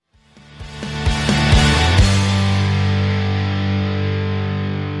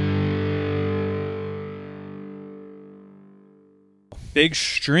Big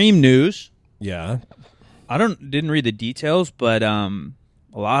stream news. Yeah. Didn't read the details, but a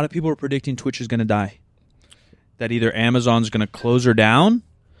lot of people are predicting Twitch is going to die. That either Amazon's going to close her down,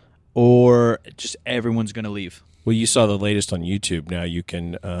 or just everyone's going to leave. Well, you saw the latest on YouTube. Now you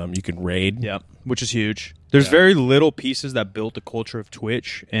can raid. Yeah, which is huge. There's very little pieces that built the culture of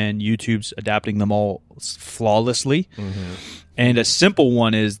Twitch, and YouTube's adapting them all flawlessly. Mm-hmm. And a simple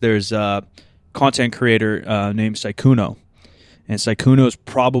one is there's a content creator named Sykkuno. And Sykkuno is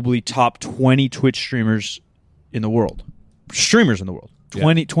probably top 20 Twitch streamers in the world.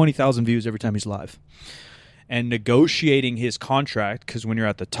 20,000 views every time he's live. And negotiating his contract, because when you're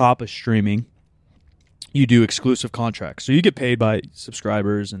at the top of streaming, you do exclusive contracts. So you get paid by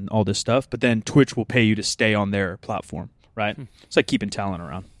subscribers and all this stuff, but then Twitch will pay you to stay on their platform, right? It's like keeping talent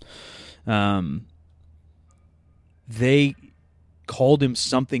around. They called him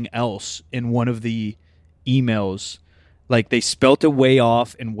something else in one of the emails. Like, they spelt it way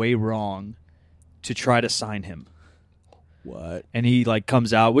off and way wrong to try to sign him. What? And he, like,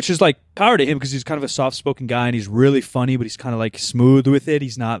 comes out, which is, like, power to him because he's kind of a soft-spoken guy and he's really funny, but he's kind of, like, smooth with it.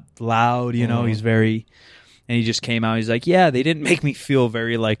 He's not loud, you know. He's very... And he just came out. He's like, yeah, they didn't make me feel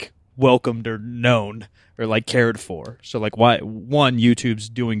very, like, welcomed or known or, like, cared for. So, like, why? One, YouTube's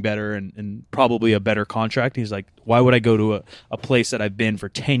doing better and probably a better contract. He's like, why would I go to a place that I've been for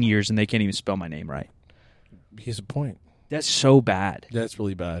 10 years and they can't even spell my name right? He has a point. That's so bad. That's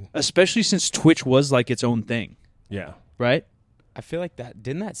really bad. Especially since Twitch was, like, its own thing. Yeah. Right? I feel like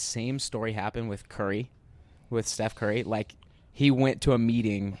didn't that same story happen with Curry, with Steph Curry? Like, he went to a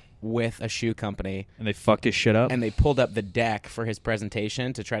meeting with a shoe company and they fucked his shit up, and they pulled up the deck for his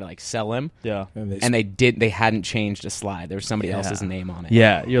presentation to try to, like, sell him. Yeah. And they hadn't changed a slide. There was somebody else's name on it.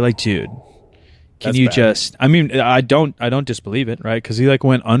 Yeah, you're like, dude, can That's you bad. just? I mean, I don't disbelieve it, right? Because he, like,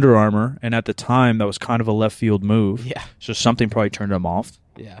 went Under Armour, and at the time that was kind of a left field move. Yeah. So something probably turned him off.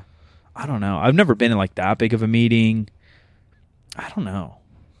 Yeah. I don't know. I've never been in, like, that big of a meeting. I don't know.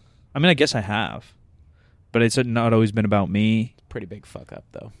 I mean, I guess I have, but it's not always been about me. Pretty big fuck up,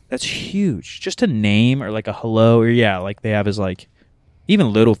 though. That's huge. Just a name or, like, a hello, or like they have is, like,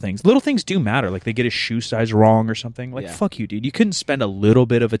 even little things. Little things do matter. Like, they get a shoe size wrong or something. Like, fuck you, dude. You couldn't spend a little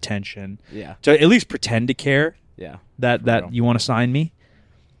bit of attention to at least pretend to care that you want to sign me.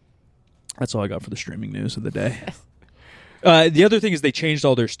 That's all I got for the streaming news of the day. The other thing is they changed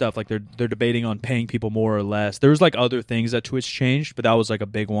all their stuff. Like, they're debating on paying people more or less. There was, like, other things that Twitch changed, but that was, like, a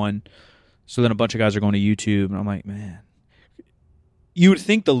big one. So then a bunch of guys are going to YouTube, and I'm like, man. You would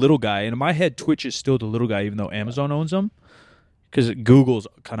think the little guy, and in my head, Twitch is still the little guy, even though Amazon owns them. Because Google's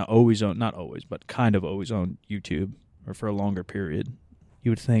kind of always owned, not always, but kind of always owned YouTube, or for a longer period.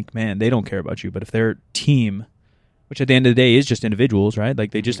 You would think, man, they don't care about you. But if their team, which at the end of the day is just individuals, right?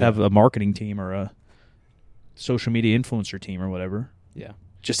 Like, they just have a marketing team or a social media influencer team or whatever. Yeah.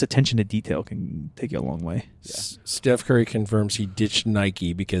 Just attention to detail can take you a long way. Yeah. Steph Curry confirms he ditched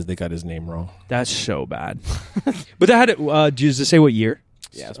Nike because they got his name wrong. That's so bad. But that had does it say what year?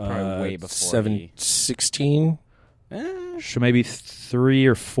 Yeah, it's probably way before 16. So maybe 3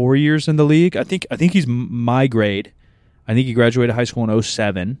 or 4 years in the league. I think he's my grade. I think he graduated high school in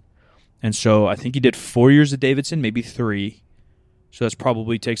 2007. And so I think he did 4 years at Davidson, maybe 3. So that's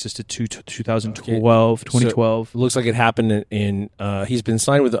probably takes us to 2012. So it looks like it happened in he's been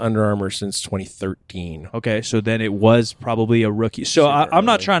signed with Under Armour since 2013. Okay, so then it was probably a rookie. So I'm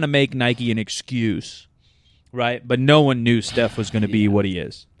not trying to make Nike an excuse, right? But no one knew Steph was going to be what he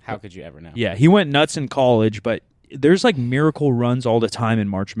is. How could you ever know? Yeah, he went nuts in college, but there's, like, miracle runs all the time in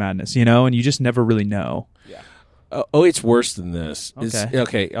March Madness, you know, and you just never really know. Yeah. It's worse than this.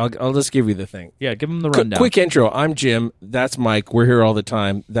 Okay. I'll just give you the thing. Yeah, give him the rundown. Quick intro. I'm Jim. That's Mike. We're here all the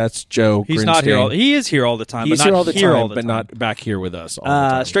time. That's Joe. He's Grinstein. not here. He is here all the time. He's but here not all the here time, all the but time. not back here with us all the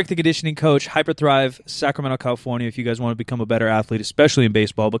time. Strength and conditioning coach, Hyperthrive, Sacramento, California. If you guys want to become a better athlete, especially in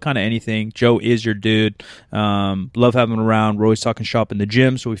baseball, but kind of anything, Joe is your dude. Love having him around. We're always talking shop in the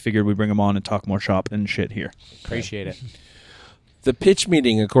gym, so we figured we'd bring him on and talk more shop and shit here. Appreciate it. The pitch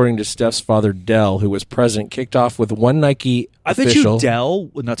meeting, according to Steph's father, Dell, who was present, kicked off with one Nike official. I bet you Dell,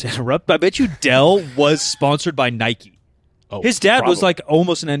 not to interrupt, but I bet you Dell was sponsored by Nike. Oh, his dad was, probably. like,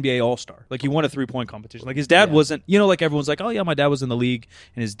 almost an NBA All-Star. Like, he won a three-point competition. Like, his dad wasn't, you know, like, everyone's like, oh, yeah, my dad was in the league,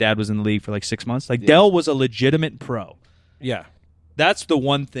 and his dad was in the league for, like, 6 months. Like, Dell was a legitimate pro. Yeah. That's the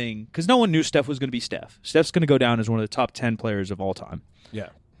one thing, because no one knew Steph was going to be Steph. Steph's going to go down as one of the top 10 players of all time. Yeah.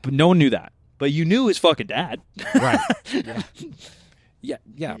 But no one knew that. But you knew his fucking dad. Right. Yeah,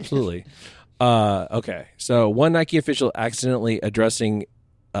 absolutely. Okay, so one Nike official accidentally addressing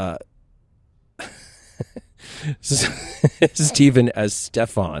Steven as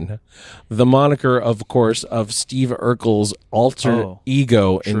Stefan, the moniker, of course, of Steve Urkel's alter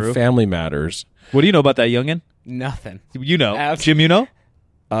ego in Family Matters. What do you know about that youngin? Nothing. You know. Jim, you know?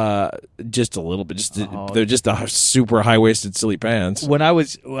 Just a little bit. They're just a super high-waisted, silly pants. When I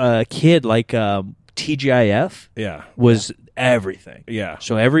was a kid, like TGIF was everything. Yeah.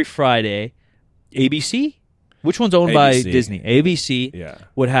 So every Friday, ABC? Which one's owned by Disney? ABC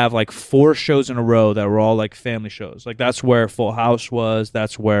would have like 4 shows in a row that were all like family shows. Like that's where Full House was.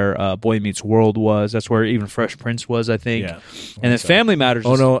 That's where Boy Meets World was. That's where even Fresh Prince was, I think. Yeah. And then Family Matters.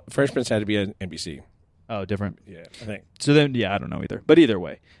 Oh, no. Fresh Prince had to be on NBC. Oh, different. Yeah, I think. So then, I don't know either. But either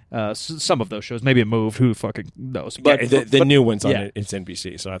way, some of those shows, maybe it moved. Who fucking knows? But the new one's on it. It's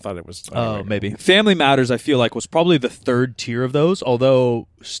NBC, so I thought it was. Oh, maybe. Family Matters, I feel like, was probably the 3rd tier of those, although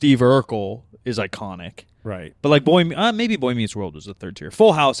Steve Urkel is iconic. Right. But like maybe Boy Meets World was the 3rd tier.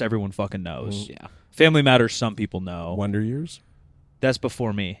 Full House, everyone fucking knows. Yeah. Family Matters, some people know. Wonder Years? That's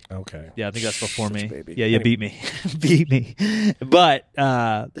before me. Okay. Yeah, I think that's before me. Baby. Yeah, you beat me. Beat me. But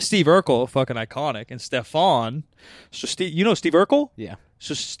Steve Urkel, fucking iconic. And Stefan. So you know Steve Urkel? Yeah.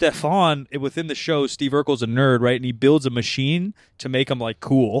 So Stefan, within the show, Steve Urkel's a nerd, right? And he builds a machine to make him like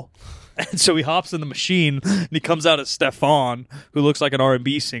cool. And so he hops in the machine and he comes out as Stefan, who looks like an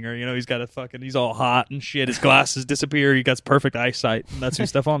R&B singer. You know, he's all hot and shit. His glasses disappear. He got perfect eyesight. And that's who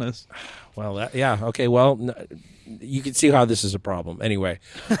Stefan is. Well, okay. Well, you can see how this is a problem. Anyway.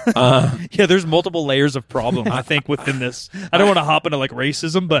 Yeah, there's multiple layers of problem, I think, within this. I don't want to hop into like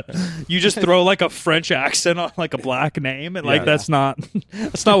racism, but you just throw like a French accent on like a black name, and like that's not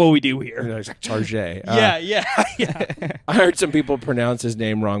what we do here. Tarjay. Yeah. I heard some people pronounce his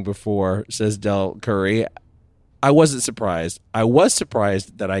name wrong before, says Del Curry. I wasn't surprised. I was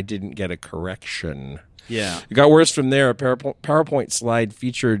surprised that I didn't get a correction. Yeah. It got worse from there. A PowerPoint slide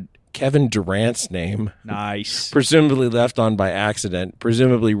featured Kevin Durant's name. Nice. Presumably left on by accident,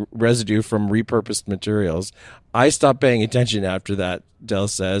 presumably residue from repurposed materials. I stopped paying attention after that, Dell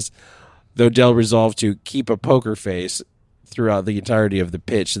says, though Dell resolved to keep a poker face throughout the entirety of the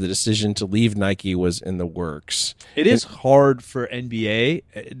pitch. The decision to leave Nike was in the works. It is hard for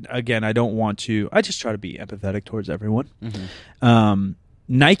NBA. Again, I just try to be empathetic towards everyone. Mm-hmm.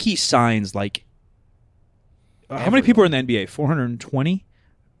 Nike signs like, how many people are in the NBA? 420?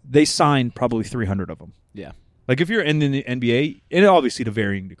 They signed probably 300 of them. Yeah. Like if you're in the NBA, and obviously to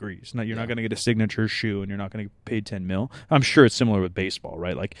varying degrees. You're not going to get a signature shoe and you're not going to get paid $10 million. I'm sure it's similar with baseball,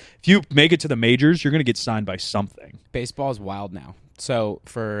 right? Like if you make it to the majors, you're going to get signed by something. Baseball is wild now. So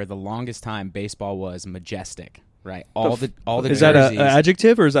for the longest time, baseball was majestic. Right, all the is jerseys. that an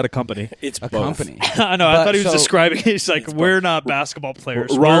adjective or is that a company? It's a company. I know. I thought he was describing it. He's like, we're not basketball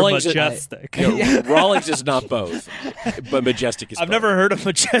players. Rawlings we're majestic. Rawlings is not both, but majestic is. I've never heard of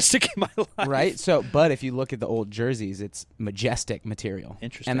majestic in my life. Right. So, but if you look at the old jerseys, it's majestic material.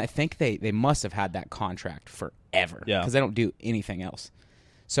 Interesting. And I think they must have had that contract forever. Yeah. Because they don't do anything else.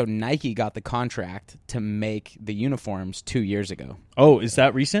 So Nike got the contract to make the uniforms 2 years ago. Oh, is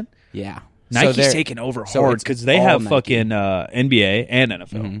that recent? Yeah. Nike's taking over hard because they have fucking NBA and NFL.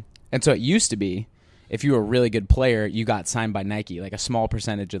 Mm-hmm. And so it used to be, if you were a really good player, you got signed by Nike, like a small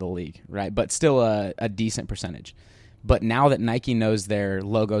percentage of the league, right? But still a decent percentage. But now that Nike knows their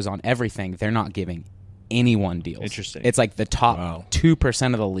logos on everything, they're not giving anyone deals. Interesting. It's like the top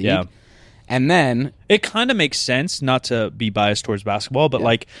 2% of the league. Yeah. And then it kind of makes sense, not to be biased towards basketball, but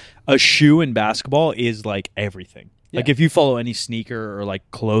like a shoe in basketball is like everything. Yeah. Like if you follow any sneaker or like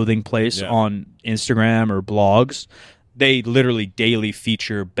clothing place on Instagram or blogs, they literally daily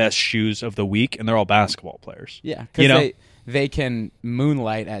feature best shoes of the week, and they're all basketball players. Yeah, because they can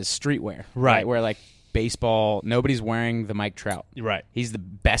moonlight as streetwear, right? Where like baseball, nobody's wearing the Mike Trout. Right. He's the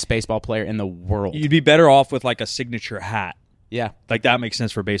best baseball player in the world. You'd be better off with like a signature hat. Yeah. Like that makes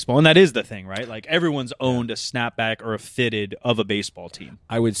sense for baseball. And that is the thing, right? Like everyone's owned a snapback or a fitted of a baseball team.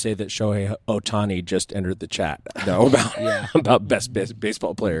 I would say that Shohei Ohtani just entered the chat about best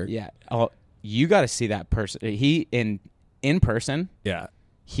baseball player. Yeah. Oh, you got to see that person. He in person. Yeah.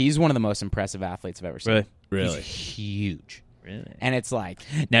 He's one of the most impressive athletes I've ever seen. Really? He's huge. Really? And it's like,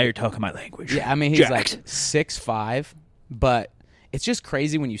 now you're talking my language. Yeah, I mean he's like 6'5", but it's just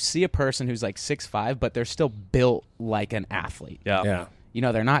crazy when you see a person who's like 6'5", but they're still built like an athlete. Yeah. You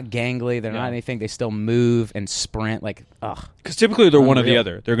know, they're not gangly. They're not anything. They still move and sprint. Like, ugh. Because typically they're one or the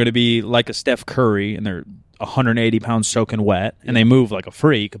other. They're going to be like a Steph Curry, and they're 180 pounds soaking wet, and they move like a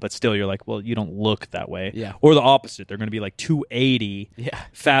freak, but still you're like, well, you don't look that way. Yeah. Or the opposite. They're going to be like 280,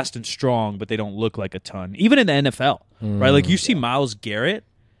 fast and strong, but they don't look like a ton. Even in the NFL, right? Like you see Myles Garrett,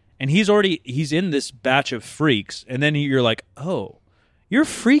 and he's in this batch of freaks, and then you're like, oh, you're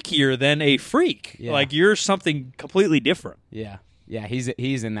freakier than a freak. Yeah. Like you're something completely different. Yeah. Yeah, he's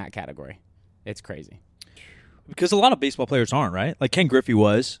in that category. It's crazy. Because a lot of baseball players aren't, right? Like Ken Griffey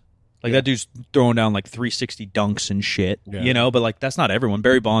was. Like that dude's throwing down like 360 dunks and shit, you know, but like that's not everyone.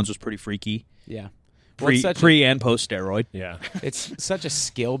 Barry Bonds was pretty freaky. Yeah. Pre and post steroid. Yeah. It's such a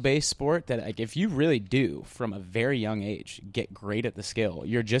skill-based sport that like if you really do from a very young age get great at the skill,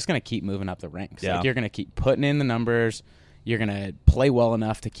 you're just going to keep moving up the ranks. Yeah. Like you're going to keep putting in the numbers, you're going to play well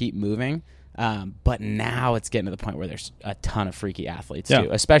enough to keep moving. But now it's getting to the point where there's a ton of freaky athletes too,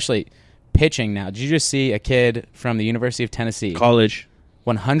 especially pitching now. Did you just see a kid from the University of Tennessee? College.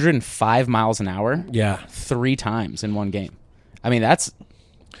 105 miles an hour? Yeah. 3 times in one game. I mean, that's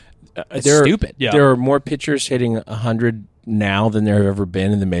stupid. Yeah. There are more pitchers hitting 100 now than there have ever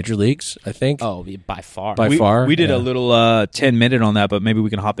been in the major leagues, I think. Oh, by far. By far. We did a little 10-minute on that, but maybe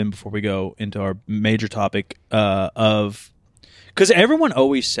we can hop in before we go into our major topic of... Because everyone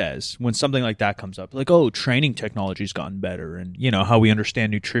always says when something like that comes up, like, oh, training technology's gotten better and, you know, how we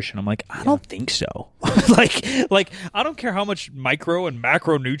understand nutrition. I'm like, I don't think so. like, I don't care how much micro and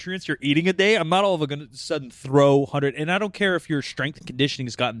macronutrients you're eating a day. I'm not all of a sudden throw 100. And I don't care if your strength and conditioning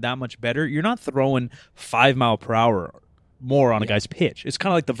has gotten that much better. You're not throwing 5 mile per hour more on a guy's pitch. It's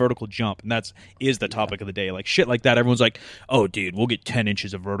kind of like the vertical jump, and is the topic of the day. Like, shit like that, everyone's like, oh, dude, we'll get 10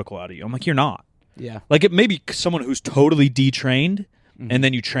 inches of vertical out of you. I'm like, you're not. Yeah. Like it may be someone who's totally detrained and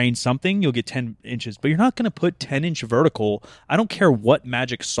then you train something, you'll get 10 inches. But you're not going to put 10-inch vertical, I don't care what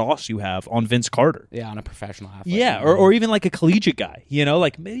magic sauce you have, on Vince Carter. Yeah, on a professional athlete. Yeah, or even like a collegiate guy. You know,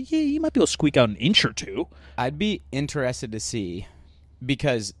 like you might be able to squeak out an inch or two. I'd be interested to see,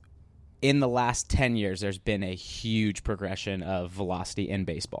 because in the last 10 years, there's been a huge progression of velocity in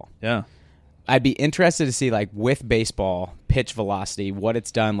baseball. Yeah. I'd be interested to see, like, with baseball, pitch velocity, what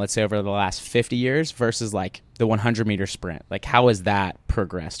it's done, let's say, over the last 50 years versus, like, the 100-meter sprint. Like, how has that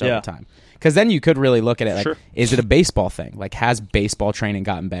progressed over time? Because then you could really look at it like, is it a baseball thing? Like, has baseball training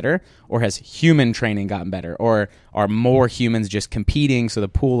gotten better? Or has human training gotten better? Or are more humans just competing so the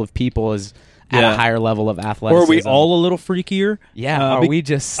pool of people is at a higher level of athleticism? Or are we all a little freakier? Yeah, are we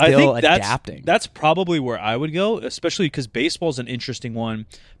just still adapting? That's probably where I would go, especially because baseball's an interesting one.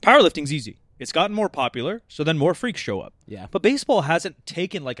 Powerlifting's easy. It's gotten more popular, so then more freaks show up. Yeah. But baseball hasn't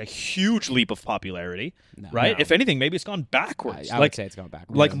taken like a huge leap of popularity, right? No. If anything, maybe it's gone backwards. I would say it's gone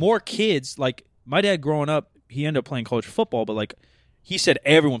backwards. Like more kids, like my dad growing up, he ended up playing college football, but like he said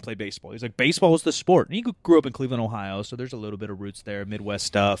everyone played baseball. He's like, baseball was the sport. And he grew up in Cleveland, Ohio, so there's a little bit of roots there, Midwest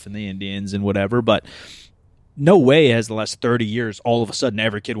stuff and the Indians and whatever, but no way has the last 30 years all of a sudden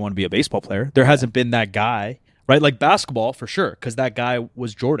every kid wanted to be a baseball player. There hasn't been that guy, right? Like basketball for sure, because that guy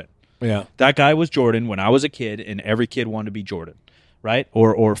was Jordan. Yeah, that guy was Jordan when I was a kid, and every kid wanted to be Jordan, right?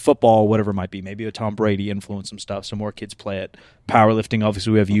 Or football, whatever it might be. Maybe a Tom Brady influenced some stuff, so more kids play it. Powerlifting,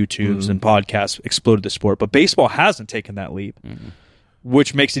 obviously, we have YouTubes and podcasts exploded the sport, but baseball hasn't taken that leap,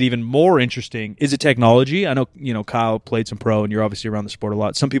 which makes it even more interesting. Is it technology? I know Kyle played some pro, and you're obviously around the sport a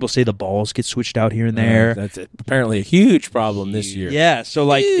lot. Some people say the balls get switched out here and there. That's apparently a huge problem this year. Yeah, so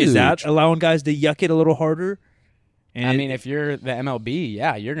like, is that allowing guys to yuck it a little harder? And I mean, if you're the MLB,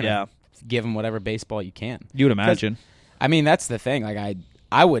 you're going to give them whatever baseball you can. You would imagine. I mean, that's the thing. Like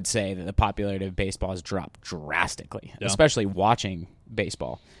I would say that the popularity of baseball has dropped drastically, especially watching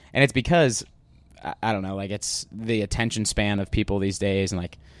baseball. And it's because, I don't know, like it's the attention span of people these days. And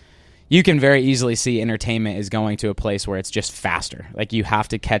like you can very easily see entertainment is going to a place where it's just faster. Like you have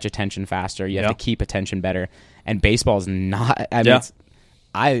to catch attention faster. You have to keep attention better. And baseball is not. I mean,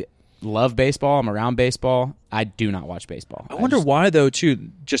 I love baseball. I'm around baseball. I do not watch baseball. I wonder why, though, too,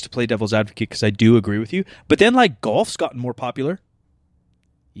 just to play devil's advocate, because I do agree with you. But then, like, golf's gotten more popular.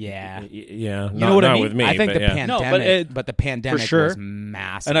 Yeah. Yeah. You know what I mean? With me, I think the pandemic, no, but the pandemic for sure. was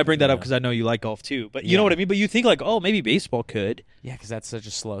massive. And I bring that up because I know you like golf, too. But you know what I mean? But you think, like, oh, maybe baseball could. Yeah, because that's such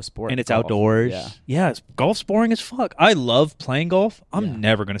a slow sport. And it's golf. outdoors. Yeah, golf's boring as fuck. I love playing golf. I'm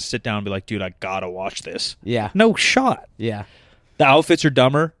never going to sit down and be like, dude, I got to watch this. Yeah. No shot. Yeah. The outfits are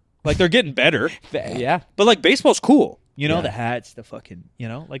dumber. Like, they're getting better. Yeah. But, like, baseball's cool. You know, the hats, the fucking,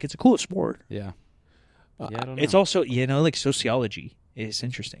 like, it's a cool sport. Yeah. I don't know. It's also, like, sociology is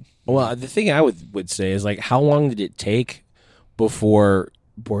interesting. Well, the thing I would say is, like, how long did it take before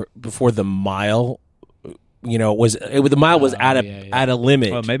the mile, the mile was at a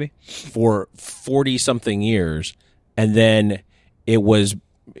limit Well, maybe. for 40-something years, and then it was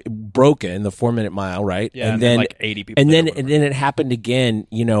broken, the 4-minute mile, right? Yeah, and then like 80 people. and then it happened again,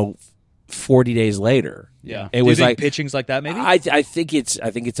 40 days later. Yeah. It was like pitching's like that maybe? I think it's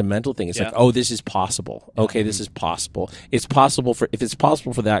a mental thing. It's like, oh, this is possible. Okay, this is possible. It's possible if it's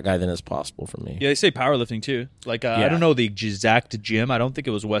possible for that guy, then it's possible for me. Yeah, they say powerlifting too. Like I don't know the exact gym. I don't think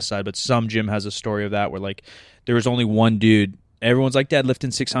it was Westside, but some gym has a story of that where like there was only one dude. Everyone's like, Dad, lifting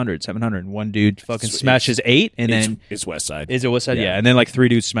 600, 700. And one dude fucking smashes 8, and then it's Westside. Is it Westside? Yeah. And then like 3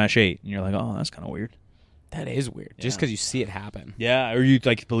 dudes smash 8, and you're like, oh, that's kind of weird. That is weird. Just because you see it happen. Yeah, or you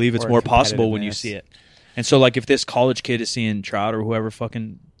like believe it's more possible when you see it. And so like if this college kid is seeing Trout or whoever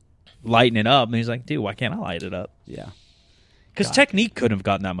fucking lighting it up, and he's like, dude, why can't I light it up? Yeah. Because technique couldn't have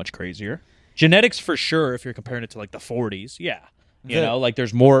gotten that much crazier. Genetics for sure, if you're comparing it to like the 40s, yeah. You know, like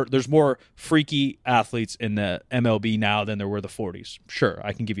there's more freaky athletes in the MLB now than there were the 40s. Sure,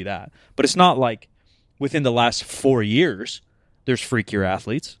 I can give you that. But it's not like within the last 4 years there's freakier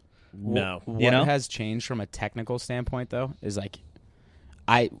athletes. No. What has changed from a technical standpoint, though, is like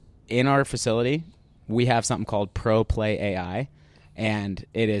in our facility, we have something called Pro Play AI, and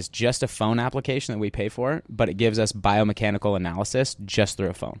it is just a phone application that we pay for, but it gives us biomechanical analysis just through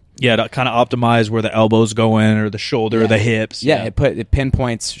a phone. Yeah, to kind of optimize where the elbows go in or the shoulder or the hips. Yeah, it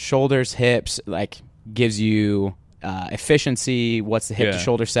pinpoints shoulders, hips, like gives you efficiency, what's the hip to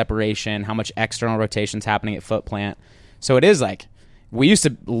shoulder separation, how much external rotation's happening at foot plant. So it is like, we used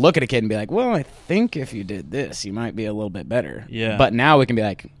to look at a kid and be like, well, I think if you did this, you might be a little bit better. Yeah. But now we can be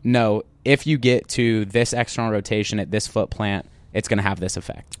like, no, if you get to this external rotation at this foot plant, it's going to have this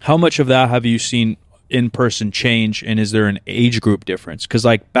effect. How much of that have you seen in person change, and is there an age group difference? Because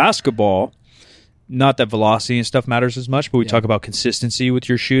like basketball, not that velocity and stuff matters as much, but we talk about consistency with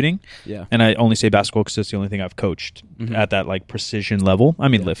your shooting. Yeah. And I only say basketball because it's the only thing I've coached at that like precision level. I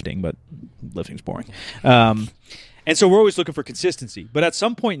mean lifting, but lifting's boring. And so we're always looking for consistency. But at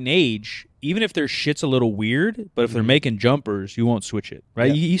some point in age, even if their shit's a little weird, but if they're making jumpers, you won't switch it, right?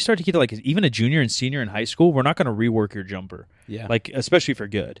 Yeah. You start to get to like even a junior and senior in high school, we're not going to rework your jumper. Yeah. Like, especially if you're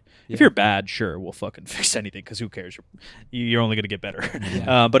good. Yeah. If you're bad, sure, we'll fucking fix anything because who cares? You're only going to get better.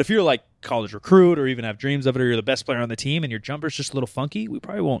 Yeah. But if you're like college recruit or even have dreams of it or you're the best player on the team and your jumper's just a little funky, we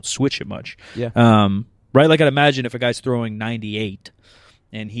probably won't switch it much. Yeah. Right? Like I'd imagine if a guy's throwing 98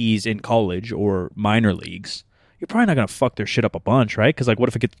 and he's in college or minor leagues, you're probably not going to fuck their shit up a bunch, right? Because, like, what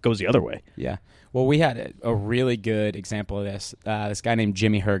if it goes the other way? Yeah. Well, we had a really good example of this. This guy named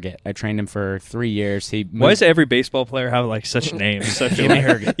Jimmy Herget. I trained him for 3 years. Why does every baseball player have, like, such names? Jimmy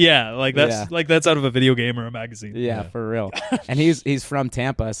Herget. Yeah, like that's out of a video game or a magazine. Yeah, for real. And he's from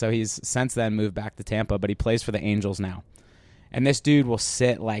Tampa, so he's since then moved back to Tampa, but he plays for the Angels now. And this dude will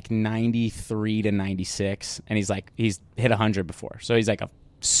sit, like, 93 to 96, and he's hit 100 before. So he's, like, a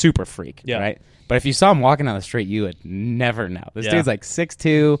super freak, right? But if you saw him walking down the street, you would never know. This dude's like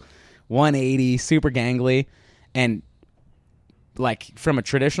 6'2", 180, super gangly. And like from a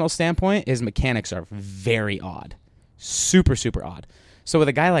traditional standpoint, his mechanics are very odd. Super, super odd. So with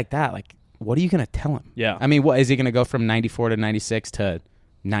a guy like that, like, what are you going to tell him? Yeah. I mean, what is he going to go from 94 to 96 to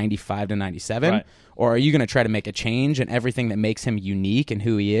 95 to 97? Right. Or are you going to try to make a change and everything that makes him unique and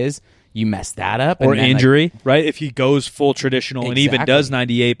who he is, you mess that up? Or injury, right? If he goes full traditional and even does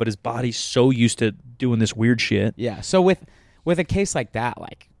 98, but his body's so used to doing this weird shit. Yeah. So with a case like that,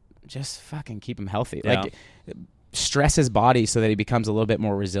 like, just fucking keep him healthy. Yeah. Like, stress his body so that he becomes a little bit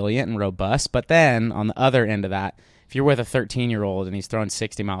more resilient and robust. But then on the other end of that, if you're with a 13-year-old and he's throwing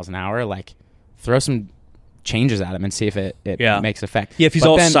 60 miles an hour, like, throw some changes at him and see if it makes effect. Yeah, if he's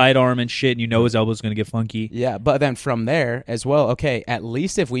sidearm and shit and you know his elbow's going to get funky. Yeah, but then from there as well, okay, at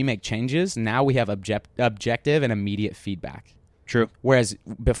least if we make changes, now we have objective and immediate feedback. True. Whereas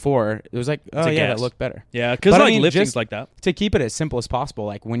before, it was like, oh, yeah, that looked better. Yeah, because like lifting's like that. To keep it as simple as possible,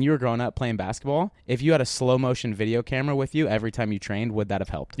 like when you were growing up playing basketball, if you had a slow-motion video camera with you every time you trained, would that have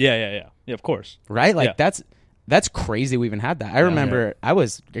helped? Yeah, of course. Right? Like, that's crazy we even had that. I remember I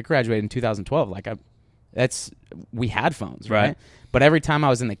graduated in 2012. Like, we had phones, right? But every time I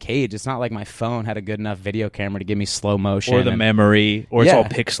was in the cage, it's not like my phone had a good enough video camera to give me slow motion. Or the memory, or it's all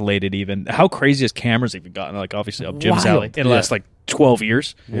pixelated even. How crazy has cameras even gotten? Like, obviously, up Jim's alley in the last, like, 12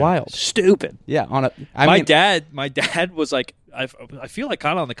 years. Wild. Stupid. Yeah. My dad was, like, I feel like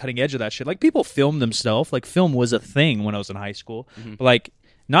kind of on the cutting edge of that shit. Like, people filmed themselves. Like, film was a thing when I was in high school. Mm-hmm. But, like,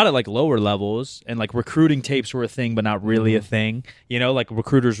 not at like lower levels, and like recruiting tapes were a thing, but not really a thing. You know, like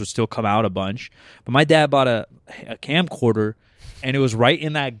recruiters would still come out a bunch. But my dad bought a camcorder, and it was right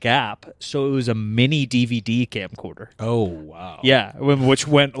in that gap, so it was a mini DVD camcorder. Oh wow! Yeah, which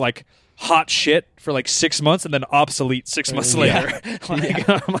went like hot shit for like 6 months and then obsolete 6 months later.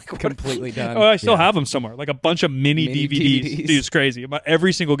 I'm like, completely done. Oh, I still have them somewhere, like a bunch of mini DVDs. Dude, it's crazy.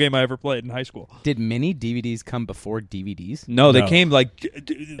 Every single game I ever played in high school. Did mini DVDs come before DVDs? No, they came like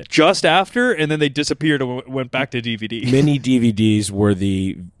just after, and then they disappeared and went back to DVD. Mini DVDs were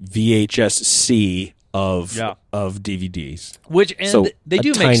the VHS-C of DVDs, which they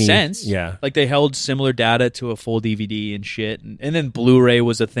do make sense. Yeah, like they held similar data to a full DVD and shit, and then Blu-ray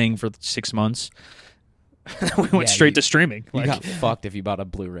was a thing for 6 months. We went straight to streaming. You got fucked if you bought a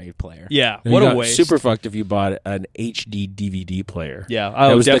Blu-ray player. Yeah, and what a waste. Super fucked if you bought an HD DVD player. Yeah,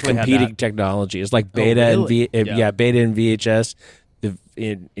 that was the competing technology. It's like Beta and Beta and VHS.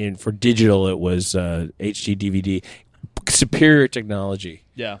 For digital, it was HD DVD. Superior technology.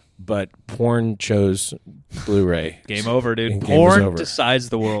 Yeah. But porn chose Blu-ray. Game over, dude. Porn decides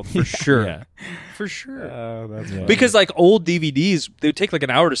the world for sure. Yeah. For sure. That's because like old DVDs, they would take like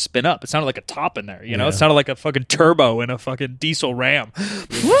an hour to spin up. It sounded like a top in there, you know? It sounded like a fucking turbo in a fucking diesel Ram.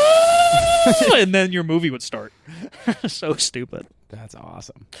 And then your movie would start. So stupid. That's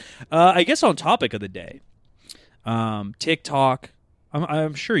awesome. I guess on topic of the day, TikTok.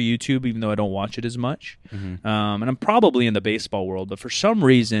 I'm sure YouTube, even though I don't watch it as much, and I'm probably in the baseball world, but for some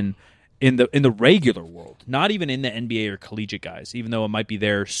reason, in the regular world, not even in the NBA or collegiate guys, even though it might be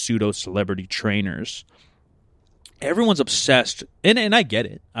their pseudo celebrity trainers, everyone's obsessed, and I get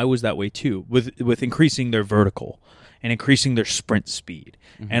it. I was that way too, with increasing their vertical and increasing their sprint speed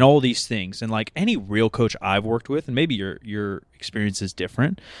and all these things. And like any real coach I've worked with, and maybe your experience is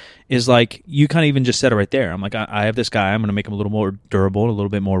different, is like you kind of even just said it right there. I'm like, I have this guy, I'm going to make him a little more durable and a little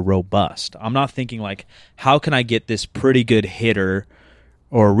bit more robust. I'm not thinking like, how can I get this pretty good hitter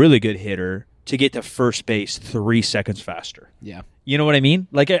or a really good hitter to get to first base 3 seconds faster? Yeah. You know what I mean?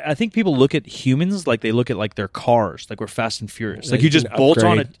 Like, I think people look at humans like they look at like their cars, like we're Fast and Furious. Like you just bolt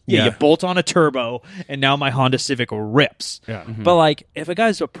on you bolt on a turbo, and now my Honda Civic rips. Yeah. But like, if a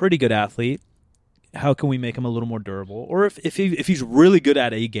guy's a pretty good athlete, how can we make him a little more durable? Or if he's really good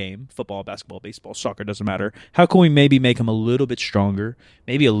at a game, football, basketball, baseball, soccer, doesn't matter. How can we maybe make him a little bit stronger,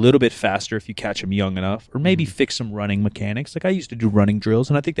 maybe a little bit faster if you catch him young enough, or maybe fix some running mechanics? Like I used to do running drills,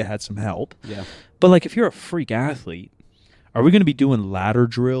 and I think they had some help. Yeah. But like, if you're a freak athlete, are we going to be doing ladder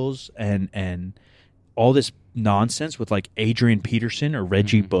drills and all this nonsense with like Adrian Peterson or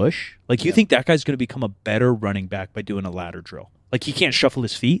Reggie Bush? Like, you think that guy's going to become a better running back by doing a ladder drill? Like, he can't shuffle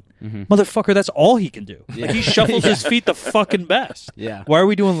his feet? Motherfucker, that's all he can do. Like, he shuffles his feet the fucking best. Yeah. Why are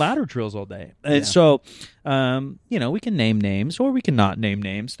we doing ladder drills all day? And so, we can name names or we can not name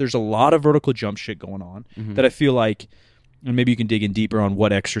names. There's a lot of vertical jump shit going on that I feel like, and maybe you can dig in deeper on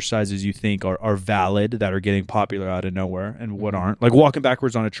what exercises you think are valid that are getting popular out of nowhere and what aren't. Like walking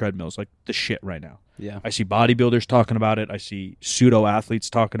backwards on a treadmill is like the shit right now. Yeah. I see bodybuilders talking about it. I see pseudo athletes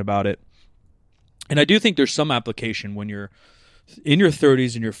talking about it. And I do think there's some application when you're in your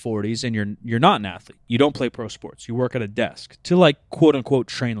 30s and your 40s and you're not an athlete. You don't play pro sports. You work at a desk to like quote unquote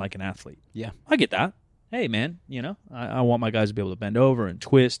train like an athlete. Yeah. I get that. Hey, man, I want my guys to be able to bend over and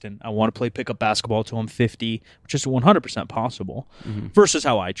twist, and I want to play pickup basketball till I'm 50, which is 100% possible, versus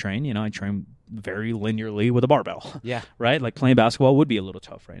how I train. I train very linearly with a barbell. Yeah. Right? Like playing basketball would be a little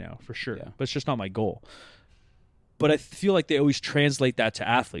tough right now, for sure. Yeah. But it's just not my goal. But I feel like they always translate that to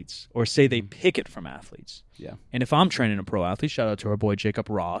athletes or say they pick it from athletes. Yeah. And if I'm training a pro athlete, shout out to our boy Jacob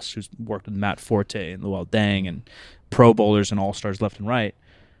Ross, who's worked with Matt Forte and Luol Deng and pro bowlers and all-stars left and right.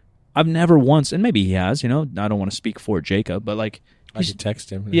 I've never once, and maybe he has, I don't want to speak for Jacob, but like... I should text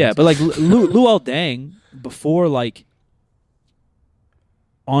him. Yeah, but like Luol Deng, before like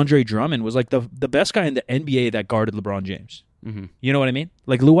Andre Drummond, was like the best guy in the NBA that guarded LeBron James. You know what I mean?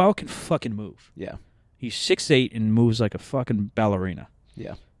 Like Luol can fucking move. Yeah. He's 6'8" and moves like a fucking ballerina.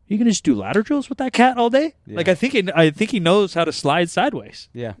 Yeah. You can just do ladder drills with that cat all day? Yeah. Like I think he knows how to slide sideways.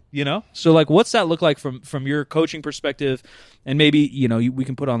 Yeah. So like, what's that look like from your coaching perspective? And maybe we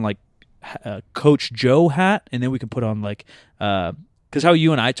can put on like Coach Joe hat, and then we can put on like because how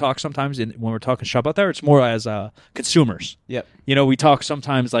you and I talk sometimes when we're talking shop out there, it's more as consumers. Yep. We talk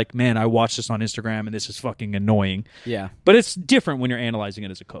sometimes like, man, I watched this on Instagram and this is fucking annoying. Yeah. But it's different when you're analyzing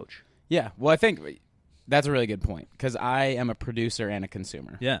it as a coach. Yeah. Well, I think that's a really good point because I am a producer and a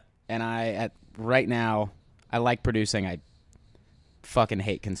consumer. Yeah. And right now, I like producing. I fucking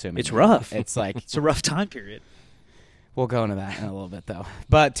hate consuming. It's rough. It's like it's a rough time period. We'll go into that in a little bit, though.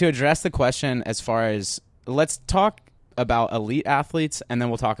 But to address the question, as far as let's talk about elite athletes, and then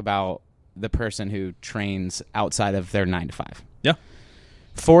we'll talk about the person who trains outside of their 9 to 5. Yeah.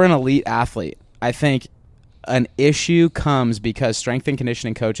 For an elite athlete, I think an issue comes because strength and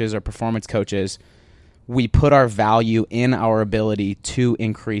conditioning coaches or performance coaches we put our value in our ability to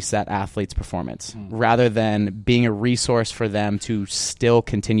increase that athlete's performance rather than being a resource for them to still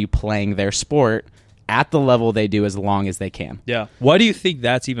continue playing their sport at the level they do as long as they can. Yeah. Why do you think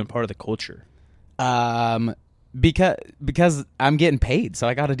that's even part of the culture? Because I'm getting paid, so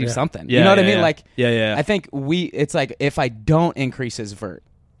I got to do something. Yeah, you know what I yeah, mean? yeah. Like, Yeah. I think it's like, if I don't increase his vert,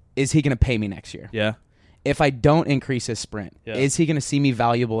 is he going to pay me next year? Yeah. If I don't increase his sprint, Yeah. is he going to see me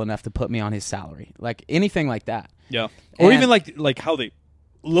valuable enough to put me on his salary? Like anything like that. Yeah. Or And- even like how they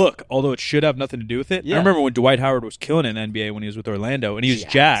look, although it should have nothing to do with it. Yeah. I remember when Dwight Howard was killing it in the NBA when he was with Orlando, and he was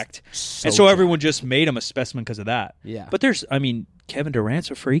jacked. So And so everyone just made him a specimen because of that. Yeah. But Kevin Durant's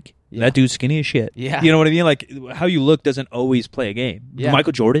a freak. Yeah. That dude's skinny as shit. Yeah. You know what I mean? Like, how you look doesn't always play a game. Yeah.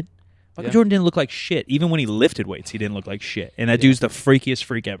 Michael Jordan Yeah. Jordan didn't look like shit. Even when he lifted weights, he didn't look like shit. And that dude's the freakiest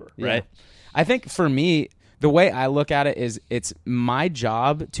freak ever, Yeah. right? I think for me, the way I look at it is it's my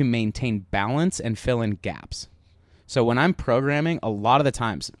job to maintain balance and fill in gaps. So when I'm programming, a lot of the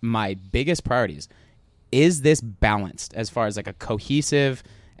times, my biggest priorities is this balanced as far as like a cohesive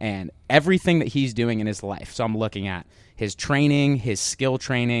and everything that he's doing in his life. So I'm looking at his training, his skill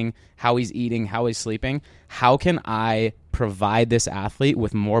training, how he's eating, how he's sleeping. How can I provide this athlete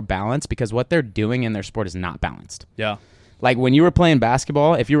with more balance? Because what they're doing in their sport is not balanced. Yeah. Like when you were playing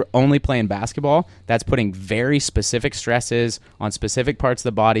basketball, if you were only playing basketball, that's putting very specific stresses on specific parts of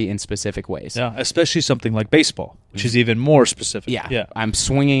the body in specific ways. Yeah, especially something like baseball, which is even more specific. Yeah. I'm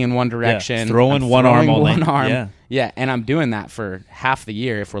swinging in one direction. Throwing I'm one arm only. One arm. Yeah. Yeah, and I'm doing that for half the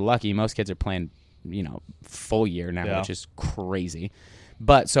year if we're lucky. Most kids are playing, full year now, which is crazy.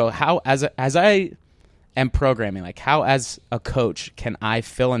 But so how as I am programming, like how as a coach can I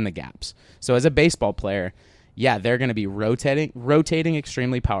fill in the gaps? So as a baseball player, yeah, they're going to be rotating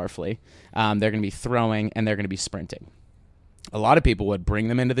extremely powerfully. They're going to be throwing and they're going to be sprinting. A lot of people would bring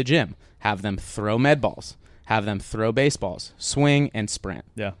them into the gym, have them throw med balls, have them throw baseballs, swing and sprint.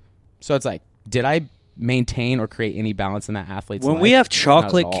 Yeah. So it's like, did I maintain or create any balance in that athlete's When life? we have Not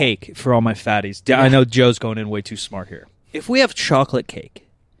chocolate at all. cake for all my fatties, I know Joe's going in way too smart here. If we have chocolate cake,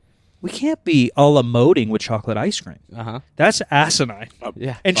 we can't be a la moding with chocolate ice cream. Uh-huh. That's asinine.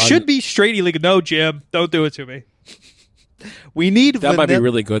 Yeah. And should be straight illegal. No, Jim, don't do it to me. We need That might be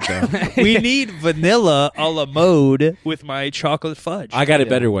really good, though. we need vanilla a la mode with my chocolate fudge. I got a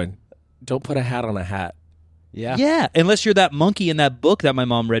better one. Don't put a hat on a hat. Yeah. Yeah, unless you're that monkey in that book that my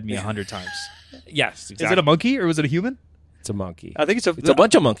mom read me 100 times. Yes, exactly. Is it a monkey or was it a human? It's a monkey. I think it's It's a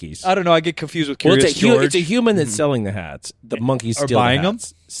bunch of monkeys. I don't know. I get confused with Well, Curious George. it's a human that's selling the hats. The monkeys Or steal buying the them?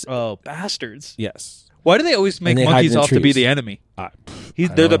 hats. Oh, bastards. Yes. Why do they always make they hide monkeys in off to be trees. the enemy? I They're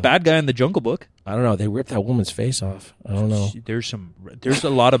don't the know. bad guy in the Jungle Book. I don't know. They ripped that woman's face off. I don't know. There's a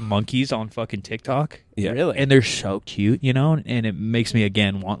lot of monkeys on fucking TikTok. Yeah. Really? And they're so cute, and it makes me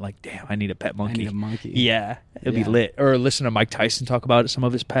again want like, damn, I need a pet I monkey. need a monkey. Yeah, it'd Yeah. be lit. Or listen to Mike Tyson talk about some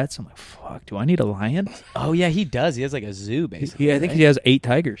of his pets. I'm like, fuck, do I need a lion? Oh, yeah, he does. He has like a zoo, basically. I think right? he has 8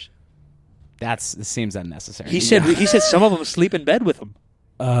 tigers. It seems unnecessary. He said some of them sleep in bed with him.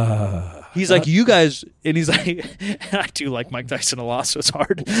 He's like, you guys, and he's like, I do like Mike Tyson a lot, so it's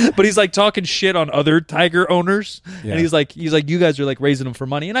hard. But he's like talking shit on other tiger owners, Yeah. and he's like, you guys are like raising them for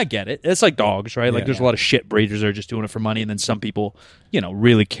money, and I get it. It's like dogs, right? Like, Yeah. there's a lot of shit breeders that are just doing it for money, and then some people,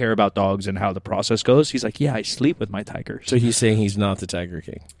 really care about dogs and how the process goes. He's like, yeah, I sleep with my tigers. So he's saying he's not the Tiger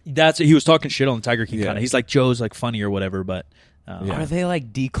King. He was talking shit on the Tiger King Yeah. kind of. He's like, Joe's like funny or whatever, but Yeah. Are they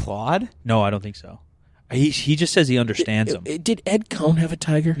like declawed? no, I don't think so. He just says he understands them. Did Ed Cohn have a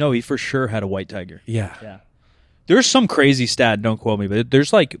tiger? No, he for sure had a white tiger. Yeah. Yeah. There's some crazy stat, don't quote me, but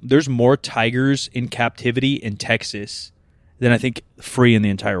there's more tigers in captivity in Texas than I think free in the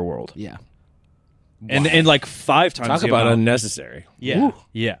entire world. Yeah. And like 5 times Talk the about amount. unnecessary. Yeah. Woo.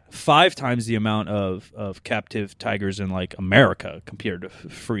 Yeah. 5 times the amount of captive tigers in like America compared to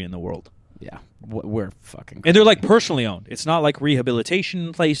free in the world. Yeah. We're fucking. And they're like personally owned. It's not like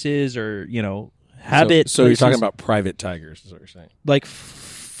rehabilitation places or, habit. So you're talking places. about private tigers, is what you're saying. like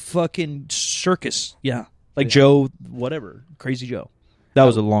fucking circus. Yeah. Like Joe, whatever. Crazy Joe. That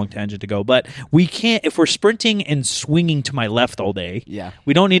was a long tangent to go. But we can't, if we're sprinting and swinging to my left all day, Yeah.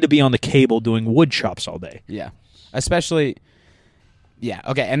 we don't need to be on the cable doing wood chops all day. Yeah. Especially. Yeah.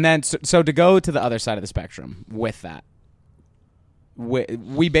 Okay. And then, so to go to the other side of the spectrum with that,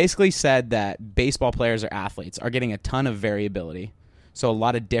 we basically said that baseball players or athletes are getting a ton of variability. So a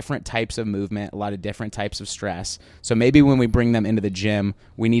lot of different types of movement, a lot of different types of stress. So maybe when we bring them into the gym,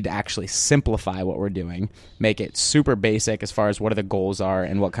 we need to actually simplify what we're doing, make it super basic as far as what are the goals are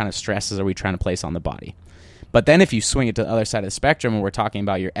and what kind of stresses are we trying to place on the body. But then if you swing it to the other side of the spectrum and we're talking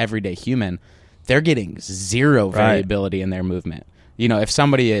about your everyday human, they're getting zero variability in their movement. You know, if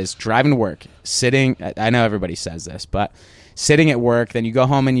somebody is driving to work, sitting, I know everybody says this, but sitting at work, then you go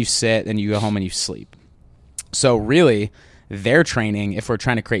home and you sit, then you go home and you sleep. So really, their training, if we're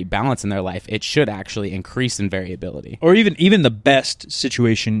trying to create balance in their life, it should actually increase in variability. Or even the best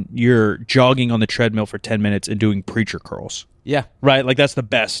situation, you're jogging on the treadmill for 10 minutes and doing preacher curls. Yeah. Right? Like that's the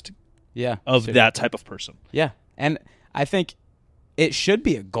best of sure. that type of person. Yeah. And I think it should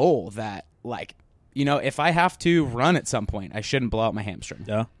be a goal that, like, you know, if I have to run at some point, I shouldn't blow out my hamstring.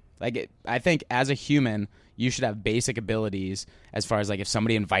 Yeah. Like, I think as a human, you should have basic abilities as far as, like, if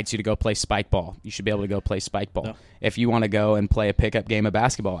somebody invites you to go play spike ball, you should be able to go play spike ball. Yeah. If you want to go and play a pickup game of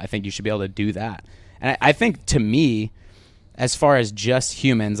basketball, I think you should be able to do that. And I think, to me, as far as just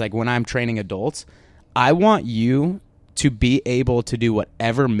humans, like when I'm training adults, I want you to be able to do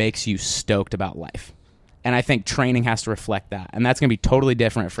whatever makes you stoked about life. And I think training has to reflect that. And that's going to be totally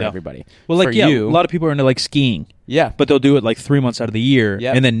different for everybody. Well, like, for you, a lot of people are into, like, skiing. Yeah. But they'll do it, like, 3 months out of the year,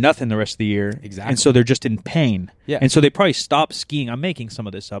 Yep. and then nothing the rest of the year. Exactly. And so they're just in pain. Yeah. And so they probably stop skiing. I'm making some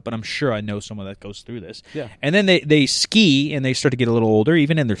of this up, but I'm sure I know someone that goes through this. Yeah. And then they ski, and they start to get a little older,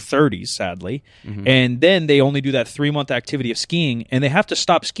 even in their 30s, sadly. Mm-hmm. And then they only do that 3-month activity of skiing, and they have to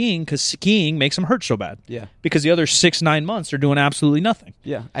stop skiing because skiing makes them hurt so bad. Yeah. Because the other 6-9 months they're doing absolutely nothing.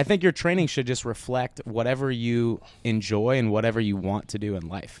 Yeah. I think your training should just reflect whatever you enjoy and whatever you want to do in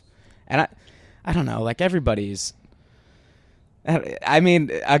life. And I don't know, like, everybody's, I mean,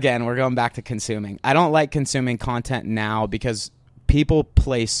 again, we're going back to consuming. I don't like consuming content now because people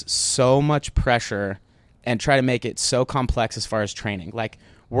place so much pressure and try to make it so complex as far as training. Like,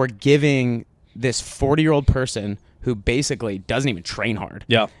 we're giving this 40-year-old person who basically doesn't even train hard.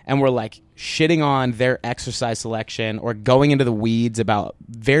 Yeah. And we're, like, shitting on their exercise selection or going into the weeds about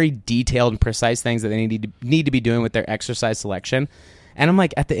very detailed and precise things that they need to be doing with their exercise selection. And I'm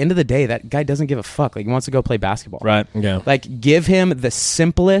like, at the end of the day, that guy doesn't give a fuck. Like, he wants to go play basketball. Right. Yeah. Like, give him the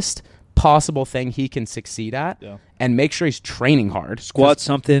simplest possible thing he can succeed at, and make sure he's training hard. Squat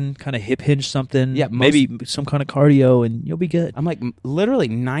something, kind of hip hinge something. Yeah, maybe some kind of cardio, and you'll be good. I'm like, literally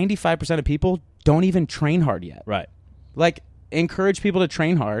 95% of people don't even train hard yet. Right. Like, encourage people to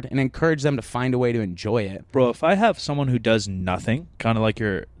train hard and encourage them to find a way to enjoy it. Bro, if I have someone who does nothing, kind of like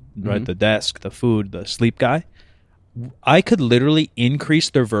your, right, the desk, the food, the sleep guy, I could literally increase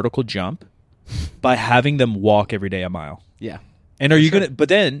their vertical jump by having them walk every day a mile. Yeah. And are you going to, but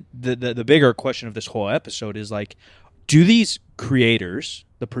then the bigger question of this whole episode is, like, do these creators,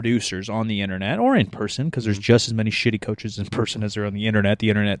 the producers on the internet or in person, because there's just as many shitty coaches in person as there are on the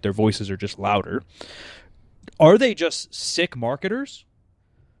internet, their voices are just louder. Are they just sick marketers,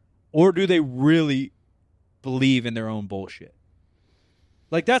 or do they really believe in their own bullshit?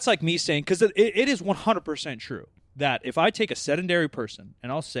 Like, that's like me saying, because it is 100% true that if I take a sedentary person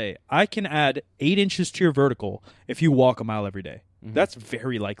and I'll say, I can add 8 inches to your vertical if you walk a mile every day, that's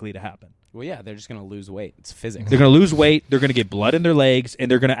very likely to happen. Well, yeah, they're just going to lose weight. It's physics. They're going to lose weight. They're going to get blood in their legs,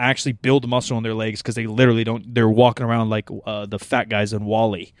 and they're going to actually build muscle in their legs because they literally don't. They're walking around like the fat guys in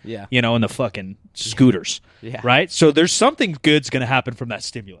WALL-E, in the fucking scooters, right? So there's something good's going to happen from that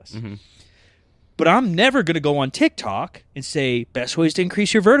stimulus. Mm-hmm. But I'm never going to go on TikTok and say, best ways to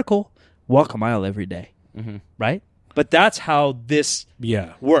increase your vertical, walk a mile every day, right? But that's how this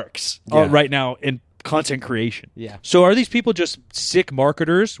works right now in content creation. Yeah. So are these people just sick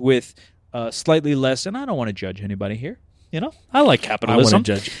marketers with slightly less, and I don't want to judge anybody here. I like capitalism. I want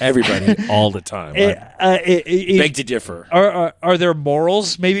to judge everybody all the time. Beg to differ. Are their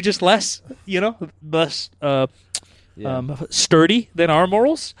morals maybe just less, less sturdy than our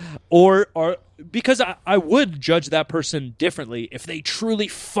morals? Or because I would judge that person differently if they truly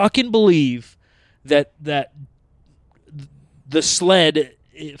fucking believe that the sled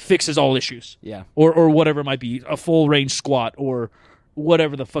fixes all issues. Yeah. Or whatever it might be, a full range squat or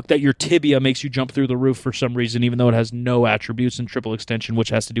whatever the fuck, that your tibia makes you jump through the roof for some reason, even though it has no attributes in triple extension, which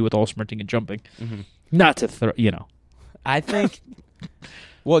has to do with all sprinting and jumping. Mm-hmm. Not to throw, I think,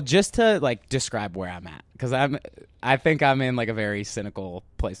 well, just to, like, describe where I'm at, because I think I'm in, like, a very cynical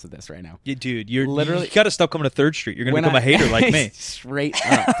place with this right now. Yeah, dude, you got to stop coming to 3rd Street. You're going to become a hater like me. Straight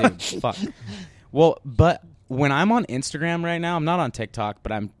up, dude. Fuck. Well, but when I'm on Instagram right now, I'm not on TikTok,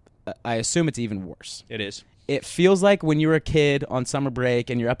 but I assume it's even worse. It is. It feels like when you were a kid on summer break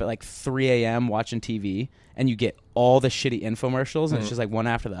and you're up at like 3 a.m. watching TV and you get all the shitty infomercials and it's just like one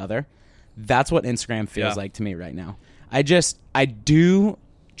after the other. That's what Instagram feels like to me right now. I do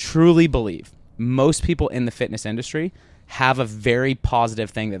truly believe most people in the fitness industry have a very positive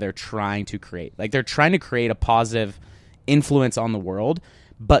thing that they're trying to create. Like, they're trying to create a positive influence on the world,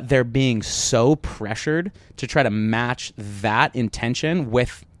 but they're being so pressured to try to match that intention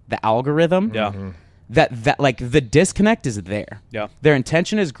with the algorithm that like the disconnect is there. Yeah. Their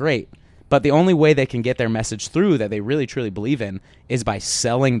intention is great, but the only way they can get their message through that they really truly believe in is by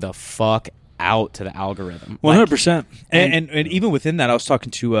selling the fuck out to the algorithm. 100%. And even within that, I was talking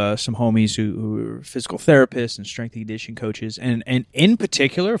to some homies who are physical therapists and strength and conditioning coaches. And in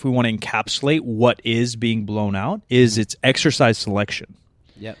particular, if we want to encapsulate what is being blown out, is its exercise selection.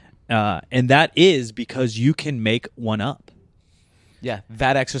 Yep. And that is because you can make one up. Yeah,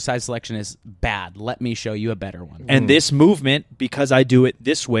 that exercise selection is bad. Let me show you a better one. And this movement, because I do it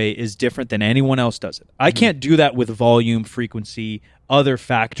this way, is different than anyone else does it. I can't do that with volume, frequency, other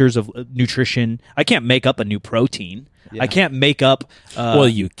factors of nutrition. I can't make up a new protein. Yeah. I can't make up. Well,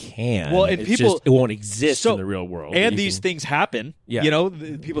 you can. Well, and It's people just, it won't exist in the real world. And You these can- things happen. Yeah. You know,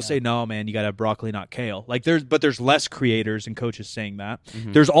 people say, "No, man, you got to have broccoli, not kale." Like there's less creators and coaches saying that.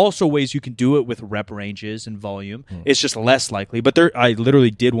 There's also ways you can do it with rep ranges and volume. It's just less likely. But I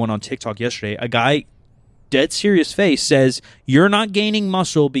literally did one on TikTok yesterday. A guy, dead serious face, says, "You're not gaining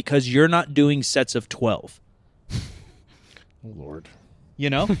muscle because you're not doing sets of 12." Lord. You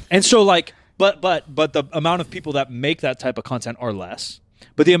know? And so like but the amount of people that make that type of content are less.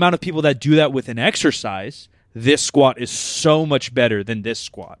 But the amount of people that do that with an exercise, this squat is so much better than this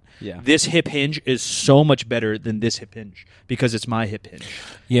squat. Yeah. This hip hinge is so much better than this hip hinge because it's my hip hinge.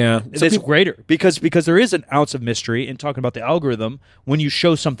 Yeah. It's greater because there is an ounce of mystery in talking about the algorithm. When you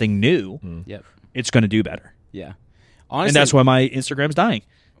show something new, Yep. it's going to do better. Yeah. Honestly, And that's why my Instagram's dying.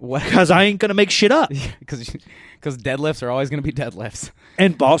 What? Because I ain't going to make shit up. Because deadlifts are always going to be deadlifts.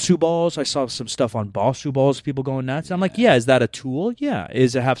 And Bosu balls, I saw some stuff on Bosu balls, people going nuts. I'm like, yeah, is that a tool? Yeah.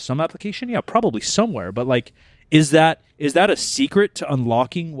 Is it have some application? Yeah, probably somewhere. But like, is that a secret to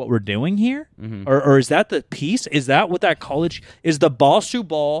unlocking what we're doing here? Or is that the piece? Is that what that college is? The Bosu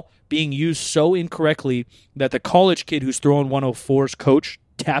ball being used so incorrectly that the college kid who's throwing 104's coach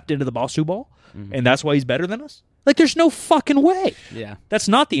tapped into the Bosu ball, and that's why he's better than us? Like, there's no fucking way. Yeah. That's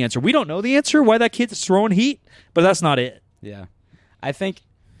not the answer. We don't know the answer why that kid's throwing heat, but that's not it. Yeah. I think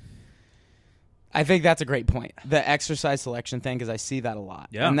that's a great point. The exercise selection thing, because I see that a lot.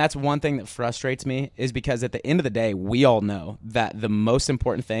 Yeah. And that's one thing that frustrates me is because at the end of the day, we all know that the most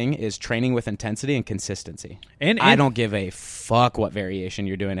important thing is training with intensity and consistency. And I don't give a fuck what variation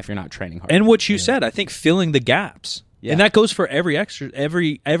you're doing if you're not training hard. And what you said, I think filling the gaps. Yeah. And that goes for every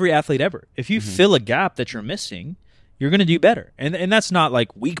athlete ever. If you fill a gap that you're missing, you're going to do better. And that's not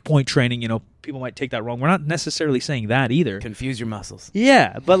like weak point training. You know, people might take that wrong. We're not necessarily saying that either. Confuse your muscles.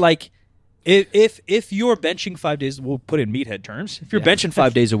 Yeah, but like if you're benching 5 days, we'll put in meathead terms. If you're benching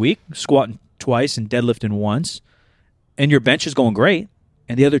 5 days a week, squatting twice and deadlifting once, and your bench is going great,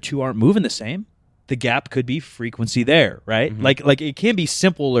 and the other two aren't moving the same, the gap could be frequency there, right? Like it can be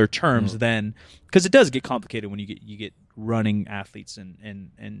simpler terms than, because it does get complicated when you get running athletes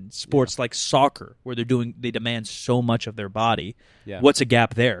and sports like soccer where they demand so much of their body. Yeah. What's a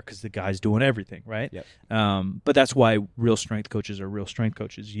gap there? Because the guy's doing everything, right? Yep. But that's why real strength coaches are real strength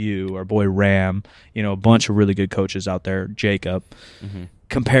coaches. You, our boy Ram, you know, a bunch of really good coaches out there, Jacob,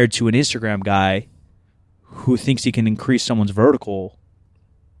 compared to an Instagram guy who thinks he can increase someone's vertical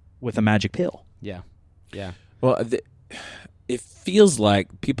with a magic pill. Yeah. Yeah. Well, it feels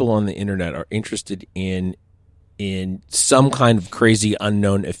like people on the internet are interested in some kind of crazy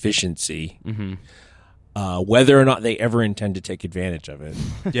unknown efficiency, whether or not they ever intend to take advantage of it.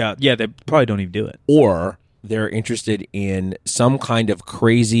 Yeah, they probably don't even do it. Or they're interested in some kind of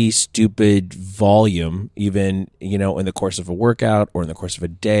crazy, stupid volume, even, you know, in the course of a workout or in the course of a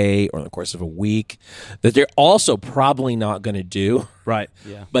day or in the course of a week, that they're also probably not going to do. Right.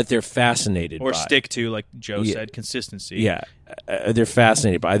 Yeah. But they're fascinated Or by. stick to, like Joe said, consistency. Yeah, they're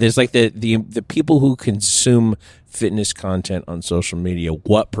fascinated by. There's like the people who consume fitness content on social media.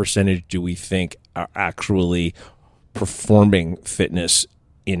 What percentage do we think are actually performing fitness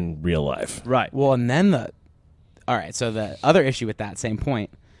in real life? Right. Well, and then all right, so the other issue with that same point,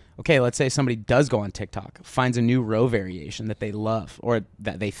 okay, let's say somebody does go on TikTok, finds a new row variation that they love or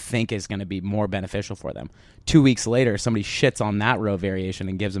that they think is going to be more beneficial for them. 2 weeks later, somebody shits on that row variation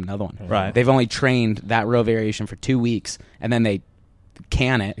and gives them another one. Right. They've only trained that row variation for 2 weeks, and then they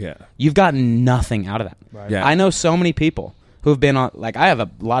can it. Yeah. You've gotten nothing out of that. Right. Yeah. I know so many people who've been on, like I have a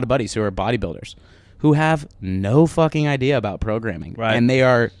lot of buddies who are bodybuilders who have no fucking idea about programming. Right. And they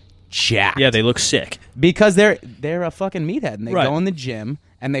are jacked. Yeah, they look sick. Because they're a fucking meathead, and they Right. go in the gym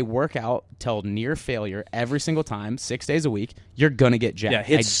and they work out till near failure every single time, 6 days a week. You're gonna get jacked. Yeah,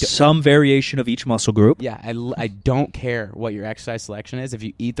 hit some variation of each muscle group. Yeah, I don't care what your exercise selection is. If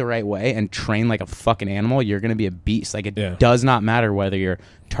you eat the right way and train like a fucking animal, you're gonna be a beast. Like it does not matter whether you're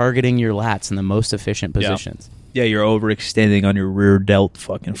targeting your lats in the most efficient positions. Yeah, you're overextending on your rear delt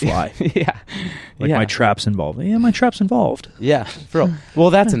fucking fly. Yeah. Like Yeah. my trap's involved. Yeah, my trap's involved. Yeah, for real. Well,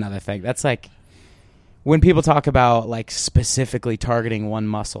 that's another thing. That's like when people talk about like specifically targeting one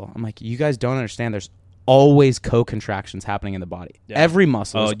muscle. I'm like, you guys don't understand. There's always co-contractions happening in the body. Yeah. Every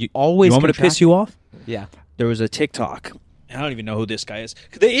muscle is you always. You want me to piss you off? Yeah. There was a TikTok. I don't even know who this guy is.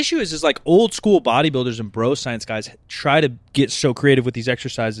 The issue is like old school bodybuilders and bro science guys try to get so creative with these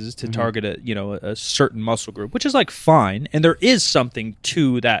exercises to target a certain muscle group, which is like fine, and there is something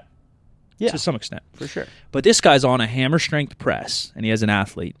to that to some extent, for sure. But this guy's on a hammer strength press, and he has an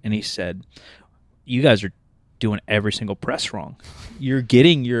athlete, and he said, "You guys are doing every single press wrong. You're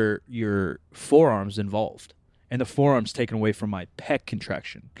getting your forearms involved." And the forearm's taken away from my pec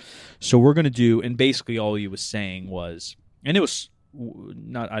contraction. So we're going to do, and basically all he was saying was, and it was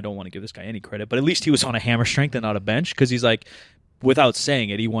not, I don't want to give this guy any credit, but at least he was on a hammer strength and not a bench, because he's like, without saying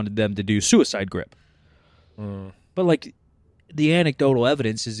it, he wanted them to do suicide grip. But like, the anecdotal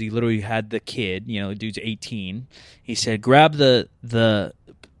evidence is he literally had the kid, the dude's 18. He said, grab the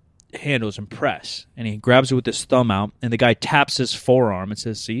handles and press, and he grabs it with his thumb out, and the guy taps his forearm and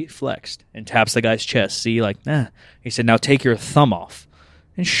says, see, flexed, and taps the guy's chest, see, like, nah. He said, now take your thumb off,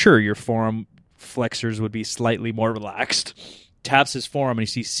 and sure, your forearm flexors would be slightly more relaxed. Taps his forearm,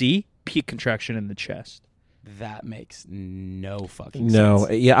 and you see peak contraction in the chest. That makes no fucking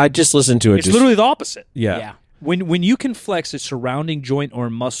sense. Yeah, I just listened to it. It's literally the opposite. Yeah. When you can flex a surrounding joint or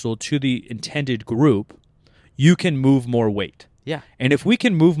muscle to the intended group, you can move more weight. Yeah. And if we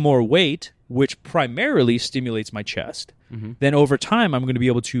can move more weight, which primarily stimulates my chest, then over time I'm going to be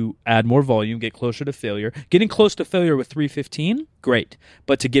able to add more volume, get closer to failure. Getting close to failure with 315, great.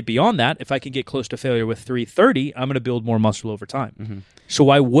 But to get beyond that, if I can get close to failure with 330, I'm going to build more muscle over time. So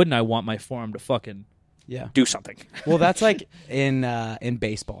why wouldn't I want my forearm to fucking do something? Well, that's like in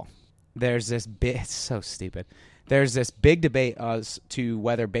baseball. There's this it's so stupid. There's this big debate as to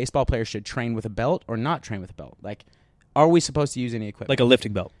whether baseball players should train with a belt or not train with a belt. Like, are we supposed to use any equipment? Like a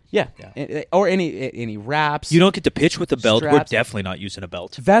lifting belt. Yeah. Or any wraps. You don't get to pitch with a belt. Straps. We're definitely not using a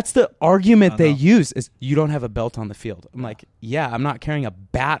belt. That's the argument they use is you don't have a belt on the field. I'm like, yeah, I'm not carrying a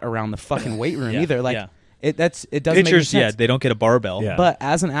bat around the fucking weight room either. Like it doesn't make any Pitchers, sense. they don't get a barbell. Yeah. But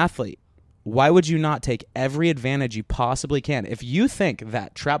as an athlete, why would you not take every advantage you possibly can? If you think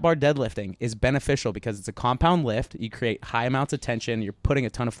that trap bar deadlifting is beneficial because it's a compound lift, you create high amounts of tension, you're putting a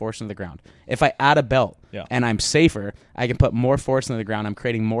ton of force into the ground. If I add a belt and I'm safer, I can put more force into the ground, I'm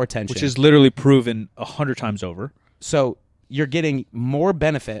creating more tension. Which is literally proven 100 times over. So you're getting more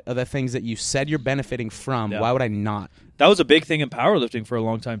benefit of the things that you said you're benefiting from. Why would I not? That was a big thing in powerlifting for a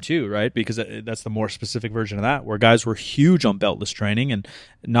long time too, right? Because that's the more specific version of that, where guys were huge on beltless training, and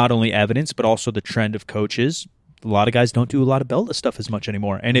not only evidence, but also the trend of coaches. A lot of guys don't do a lot of beltless stuff as much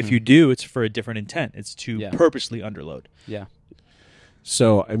anymore. And if you do, it's for a different intent. It's to purposely underload. Yeah.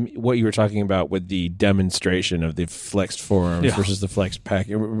 So what you were talking about with the demonstration of the flexed forearms versus the flexed pec,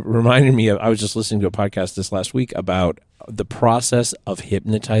 it reminded me of, I was just listening to a podcast this last week about the process of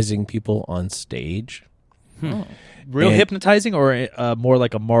hypnotizing people on stage. Real hypnotizing, or more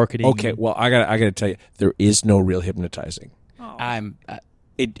like a marketing? Okay, well, I gotta tell you, there is no real hypnotizing. I'm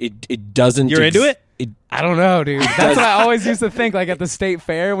It doesn't. You're into it? I don't know, dude. That's what I always used to think. Like at the state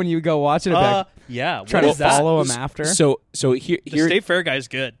fair when you go watch it, I'd be like, trying to follow him after. So here, The state fair guy's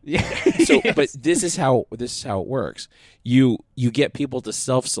good. so but this is how it works. You get people to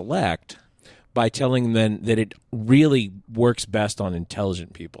self-select by telling them that it really works best on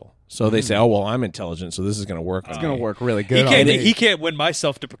intelligent people. So they say, "Oh well, I'm intelligent, so this is going to work." It's going to work really good. He can't win my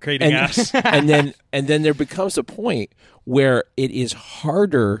self-deprecating ass. and then there becomes a point where it is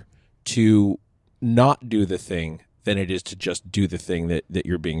harder to not do the thing than it is to just do the thing that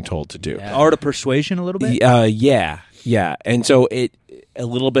you're being told to do. Yeah. Art of persuasion, a little bit. Yeah. And so a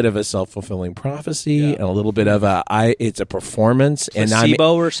little bit of a self-fulfilling prophecy, and a little bit of it's a performance,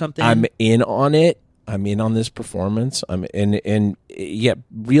 Placebo or something. I'm in on it. I'm in on this performance.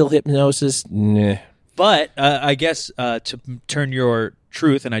 Real hypnosis, nah. But I guess to turn your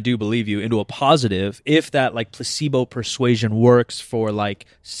truth, and I do believe you, into a positive, if that like placebo persuasion works for like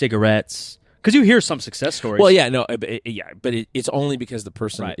cigarettes, because you hear some success stories. Well, but it's only because the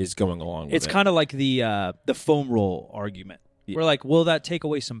person is going along with it. It's kind of like the foam roll argument. We're like, will that take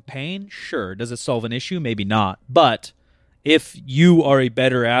away some pain? Sure. Does it solve an issue? Maybe not. But if you are a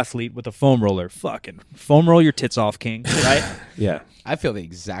better athlete with a foam roller, fucking foam roll your tits off, king, right? Yeah. I feel the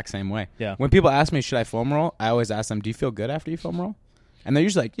exact same way. Yeah. When people ask me, should I foam roll? I always ask them, do you feel good after you foam roll? And they're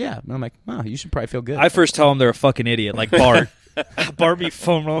usually like, yeah. And I'm like, oh, you should probably feel good. I first tell them they're a fucking idiot, like Bart. Bart me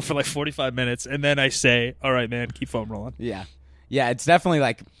foam roll for like 45 minutes, and then I say, all right, man, keep foam rolling. Yeah. Yeah, it's definitely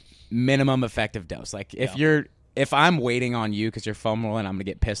like minimum effective dose. Like if you're if I'm waiting on you because you're foam rolling, I'm going to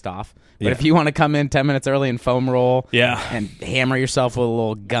get pissed off. But if you want to come in 10 minutes early and foam roll and hammer yourself with a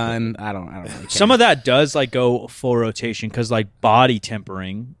little gun, I don't really care. Some of that does like go full rotation because like body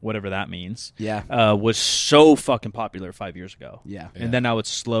tempering, whatever that means, was so fucking popular 5 years ago. Yeah. And then now it's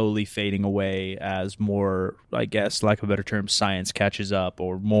slowly fading away as more, I guess, lack of a better term, science catches up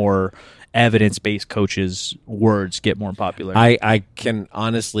or more evidence-based coaches' words get more popular. I can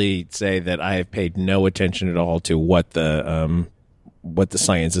honestly say that I have paid no attention at all to what the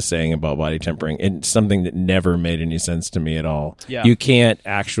science is saying about body tempering. It's something that never made any sense to me at all. Yeah. You can't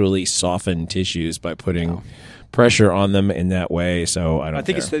actually soften tissues by putting pressure on them in that way, so I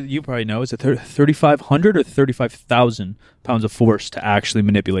think it's you probably know, is it 3,500 or 35,000 pounds of force to actually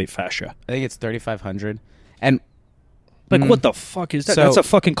manipulate fascia? I think it's 3,500. And like, what the fuck is that? So, that's a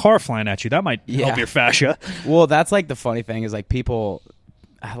fucking car flying at you. That might help your fascia. Well, that's like the funny thing is like people,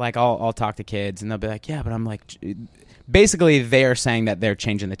 like I'll talk to kids and they'll be like, yeah, but I'm like, basically they are saying that they're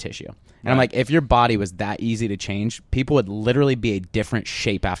changing the tissue. And I'm like, if your body was that easy to change, people would literally be a different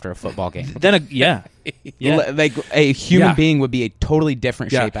shape after a football game. Then, like a human being would be a totally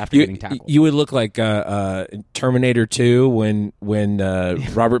different shape after getting tackled. You would look like Terminator 2 when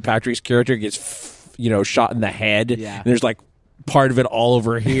Robert Patrick's character gets shot in the head, and there's like part of it all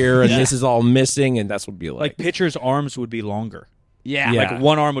over here, and this is all missing, and that's what it'd be like. Like pitchers' arms would be longer. Yeah. Like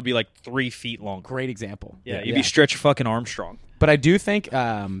one arm would be like 3 feet long. Great example. Yeah, you'd be Stretch fucking Armstrong. But I do think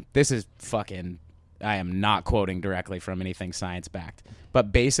this is fucking. I am not quoting directly from anything science backed,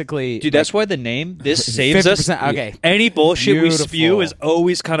 but basically, dude, that's why the name this saves us. Okay, any bullshit Beautiful. we spew is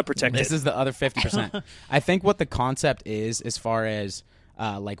always kind of protected. This is the other 50%. I think what the concept is, as far as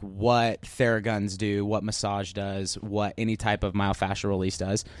like what Theraguns do, what massage does, what any type of myofascial release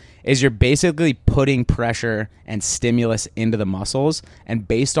does, is you're basically putting pressure and stimulus into the muscles, and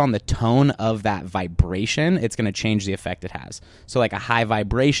based on the tone of that vibration, it's going to change the effect it has. So like a high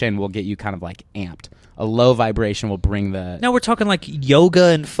vibration will get you kind of like amped. A low vibration will bring the... Now we're talking like yoga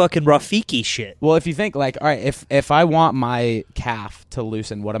and fucking Rafiki shit. Well, if you think like, all right, if I want my calf to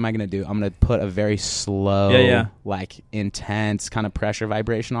loosen, what am I going to do? I'm going to put a very slow, like intense kind of pressure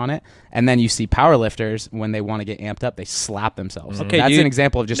vibration on it. And then you see powerlifters, when they want to get amped up, they slap themselves. Okay, that's dude, an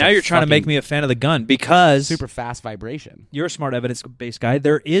example of just now you're trying to make me a fan of the gun because super fast vibration. You're a smart evidence-based guy.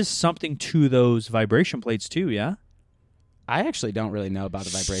 There is something to those vibration plates too, yeah? I actually don't really know about the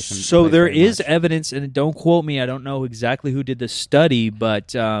vibration. So there is evidence, and don't quote me, I don't know exactly who did the study,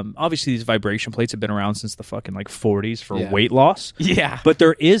 but obviously these vibration plates have been around since the fucking like 40s for weight loss. Yeah. But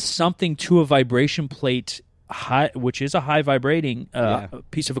there is something to a vibration plate, which is a high vibrating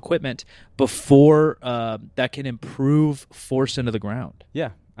piece of equipment, before that can improve force into the ground. Yeah,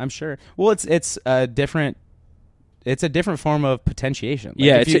 I'm sure. Well, it's a different... It's a different form of potentiation.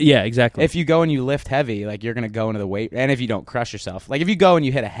 Like exactly. If you go and you lift heavy, like you're going to go into the weight, and if you don't crush yourself, like if you go and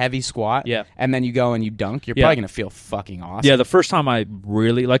you hit a heavy squat, and then you go and you dunk, you're probably going to feel fucking awesome. Yeah, the first time I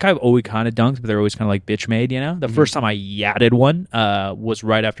really, like I've always kind of dunked, but they're always kind of like bitch made, you know? The first time I yatted one was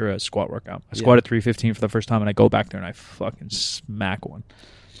right after a squat workout. I squatted 315 for the first time, and I go back there and I fucking smack one.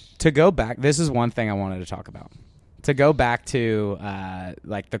 To go back, this is one thing I wanted to talk about. To go back to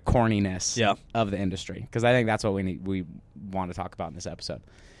like the corniness of the industry, because I think that's what we want to talk about in this episode.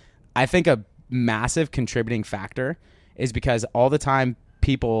 I think a massive contributing factor is because all the time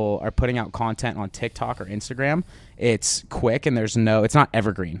people are putting out content on TikTok or Instagram, it's quick and it's not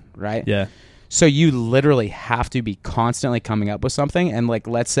evergreen, right? Yeah. So you literally have to be constantly coming up with something. And like,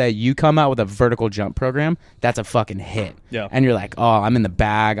 let's say you come out with a vertical jump program, that's a fucking hit. Yeah. And you're like, oh, I'm in the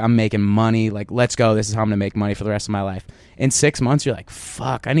bag. I'm making money. Like, let's go. This is how I'm going to make money for the rest of my life. In 6 months, you're like,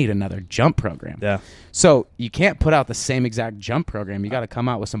 fuck, I need another jump program. Yeah. So you can't put out the same exact jump program. You got to come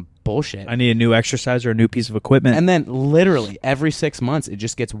out with some bullshit. I need a new exercise or a new piece of equipment. And then literally every 6 months, it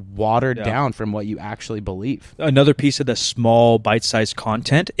just gets watered down from what you actually believe. Another piece of the small bite-sized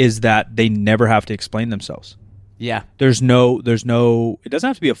content is that they never have to explain themselves. Yeah. There's no, it doesn't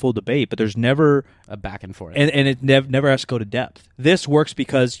have to be a full debate, but there's never a back and forth. And it never has to go to depth. This works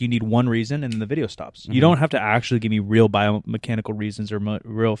because you need one reason and then the video stops. Mm-hmm. You don't have to actually give me real biomechanical reasons or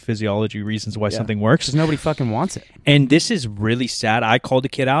real physiology reasons why something works. Because nobody fucking wants it. And this is really sad. I called the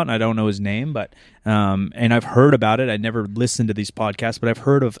kid out and I don't know his name, but, and I've heard about it. I never listened to these podcasts, but I've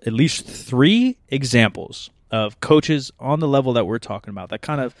heard of at least 3 examples of coaches on the level that we're talking about that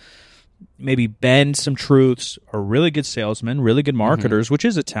kind of maybe bend some truths, are really good salesmen, really good marketers, which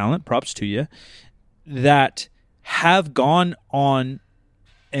is a talent, props to you, that have gone on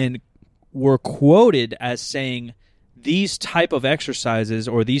and were quoted as saying these type of exercises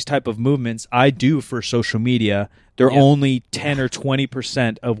or these type of movements I do for social media. They're only 10 or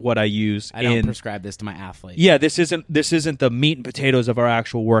 20% of what I use. I don't prescribe this to my athletes. Yeah, this isn't the meat and potatoes of our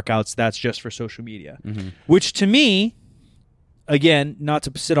actual workouts. That's just for social media. Which to me, again, not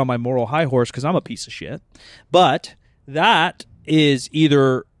to sit on my moral high horse because I'm a piece of shit, but that is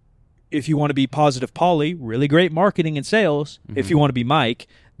either, if you want to be Positive Polly, really great marketing and sales. If you want to be Mike,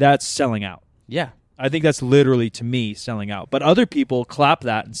 that's selling out. Yeah. I think that's literally, to me, selling out. But other people clap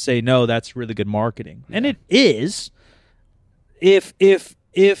that and say, no, that's really good marketing. And it is. If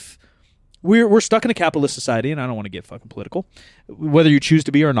we're stuck in a capitalist society, and I don't want to get fucking political, whether you choose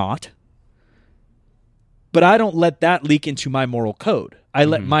to be or not, but I don't let that leak into my moral code. I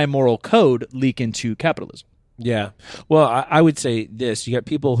let my moral code leak into capitalism. Yeah. Well, I would say this. You got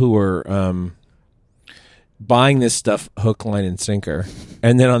people who are buying this stuff hook, line, and sinker.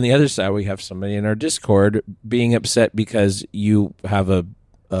 And then on the other side, we have somebody in our Discord being upset because you have a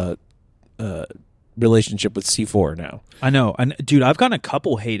relationship with C4 now. I know. And dude, I've gotten a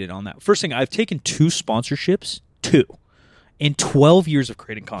couple hated on that. First thing, I've taken 2 sponsorships, in 12 years of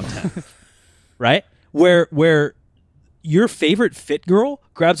creating content. Right? Where your favorite fit girl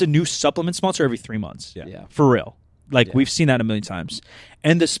grabs a new supplement sponsor every 3 months. Yeah. For real. Like, we've seen that a million times.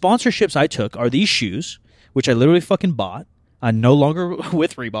 And the sponsorships I took are these shoes, which I literally fucking bought. I'm no longer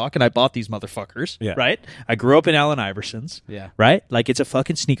with Reebok, and I bought these motherfuckers, right? I grew up in Allen Iverson's, right? Like, it's a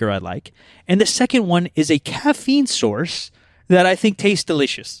fucking sneaker I like. And the second one is a caffeine source that I think tastes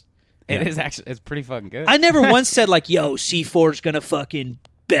delicious. It is actually, it's pretty fucking good. I never once said, like, yo, C4's going to fucking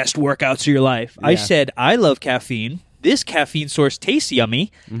best workouts of your life. I said, I love caffeine. This caffeine source tastes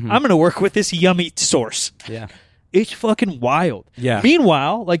yummy. I'm going to work with this yummy source. Yeah. It's fucking wild. Yeah.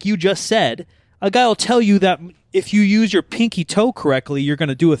 Meanwhile, like you just said, a guy will tell you that if you use your pinky toe correctly, you're going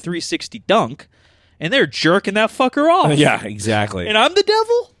to do a 360 dunk, and they're jerking that fucker off. Yeah, exactly. And I'm the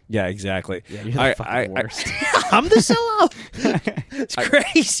devil? Yeah, exactly. Yeah, you're the fucking worst. I'm the sellout. It's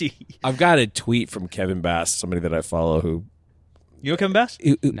crazy. I've got a tweet from Kevin Bass, somebody that I follow who You know Kevin Bass?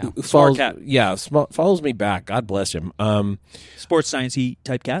 who Smart follows, cat. yeah, follows me back. God bless him. Sports science-y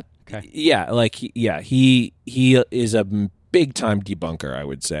type cat. Okay. Yeah, like he is a big time debunker, I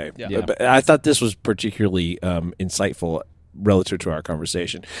would say. Yeah. But I thought this was particularly insightful relative to our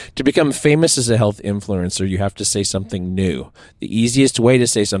conversation. To become famous as a health influencer, you have to say something new. The easiest way to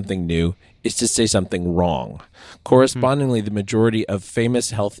say something new is to say something wrong. Correspondingly, the majority of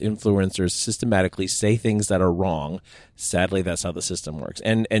famous health influencers systematically say things that are wrong. Sadly, that's how the system works.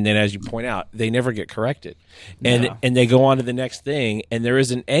 And then, as you point out, they never get corrected. And they go on to the next thing, and there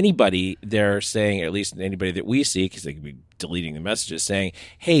isn't anybody there saying, at least anybody that we see, because they could be deleting the messages, saying,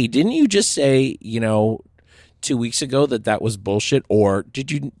 hey, didn't you just say, 2 weeks ago that was bullshit, or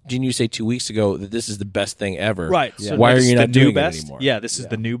didn't you say 2 weeks ago that this is the best thing ever? Right. So why are you not doing it anymore? Yeah, this is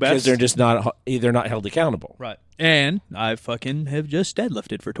the new best. Because they're not held accountable. Right. And I fucking have just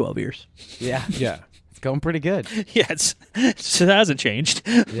deadlifted for 12 years. Yeah. Yeah. It's going pretty good. Yeah, it hasn't changed.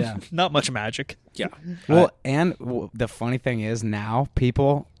 Yeah. Not much magic. Yeah. Well, and the funny thing is now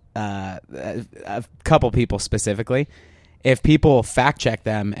people, a couple people specifically, if people fact check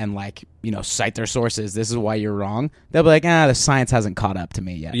them and cite their sources, this is why you're wrong, they'll be like, the science hasn't caught up to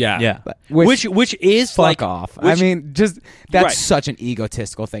me yet. Yeah. Yeah. Which is fuck off. I mean, just that's Right. such an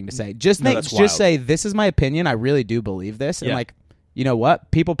egotistical thing to say. Just that's wild. say this is my opinion. I really do believe this, and Yeah. you know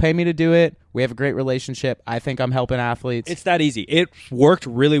what? People pay me to do it. We have a great relationship. I think I'm helping athletes. It's that easy. It worked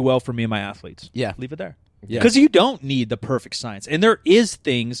really well for me and my athletes. Yeah. Leave it there. Yeah. Because you don't need the perfect science. And there is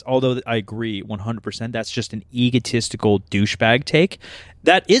things, although I agree 100%, that's just an egotistical douchebag take.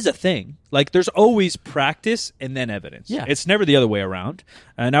 That is a thing. Like, there's always practice and then evidence. Yeah. It's never the other way around.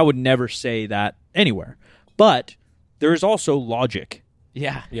 And I would never say that anywhere. But there's also logic.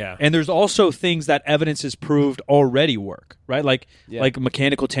 yeah. Yeah. And there's also things that evidence has proved already work, right? Like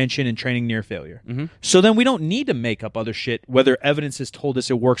mechanical tension and training near failure. Mm-hmm. So then we don't need to make up other shit, whether evidence has told us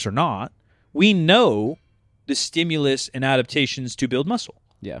it works or not. We know the stimulus and adaptations to build muscle,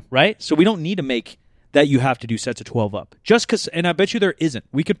 Yeah. right? So we don't need to make that you have to do sets of 12 up. Just because, and I bet you there isn't.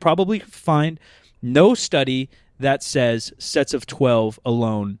 We could probably find no study that says sets of 12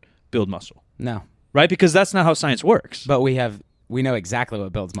 alone build muscle, No. right? Because that's not how science works. But we know exactly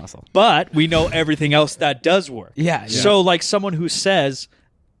what builds muscle. But we know everything else that does work. Yeah. So, like, someone who says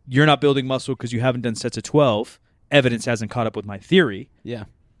you're not building muscle because you haven't done sets of 12, evidence hasn't caught up with my theory, Yeah.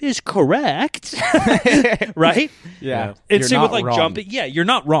 is correct. Right? Yeah. And You're same with, not like, wrong. jumping. Yeah, you're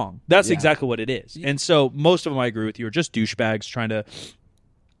not wrong. That's Yeah. exactly what it is. And so most of them, I agree with you, are just douchebags trying to,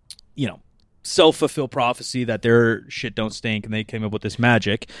 self-fulfilled prophecy that their shit don't stink and they came up with this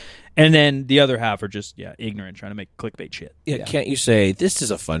magic. And then the other half are just, ignorant, trying to make clickbait shit. Yeah, can't you say, this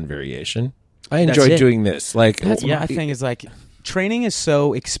is a fun variation? I enjoy doing this. Like, that's my thing is like, training is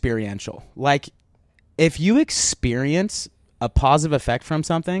so experiential. Like, if you experience a positive effect from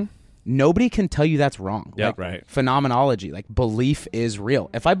something, nobody can tell you that's wrong. Yeah, like, right. Phenomenology, like belief is real.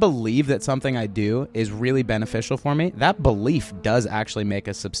 If I believe that something I do is really beneficial for me, that belief does actually make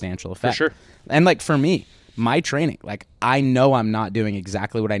a substantial effect. For sure. And like for me, my training, like I know I'm not doing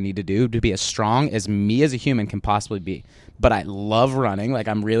exactly what I need to do to be as strong as me as a human can possibly be. But I love running. Like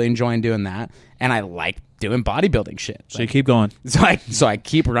I'm really enjoying doing that. And I like doing bodybuilding shit. So you keep going. So I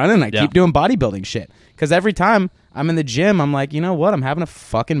keep running. I keep doing bodybuilding shit. Because every time I'm in the gym, I'm like, you know what? I'm having a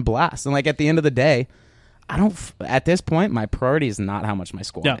fucking blast. And like at the end of the day, at this point, my priority is not how much my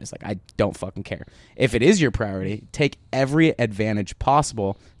squat is. Like I don't fucking care. If it is your priority, take every advantage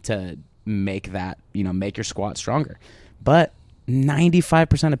possible to make that, make your squat stronger. But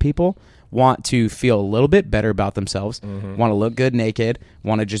 95% of people want to feel a little bit better about themselves, want to look good naked,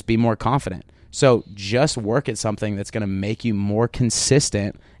 want to just be more confident. So just work at something that's going to make you more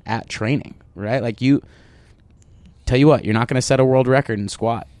consistent at training, right? Like tell you what, you're not going to set a world record in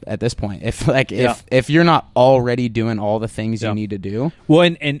squat at this point. If you're not already doing all the things you need to do.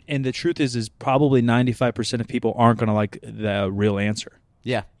 Well, and the truth is probably 95% of people aren't going to like the real answer.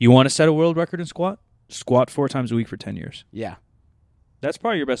 Yeah. You want to set a world record in squat? Squat 4 times a week for 10 years. Yeah. That's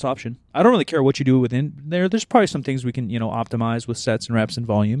probably your best option. I don't really care what you do within there. There's probably some things we can, optimize with sets and reps and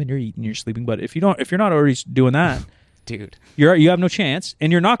volume, and you're eating, you're sleeping. But if you're not already doing that, dude, you have no chance,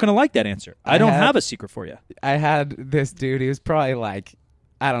 and you're not going to like that answer. I don't have a secret for you. I had this dude. He was probably like,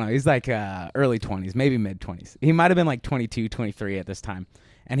 I don't know. He's like early 20s, maybe mid 20s. He might have been like 22, 23 at this time,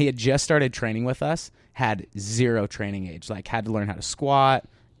 and he had just started training with us. Had zero training age. Like had to learn how to squat,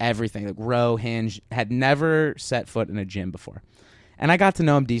 everything, like row, hinge. Had never set foot in a gym before. And I got to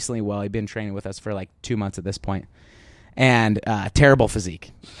know him decently well. He'd been training with us for like 2 months at this point. And terrible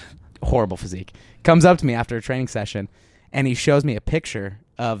physique. Horrible physique. Comes up to me after a training session, and he shows me a picture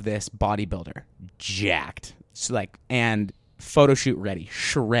of this bodybuilder. Jacked. So and photo shoot ready.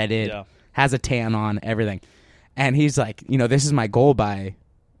 Shredded. Has a tan on, everything. And he's like, this is my goal by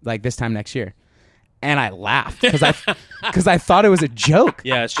like this time next year. And I laughed because I thought it was a joke.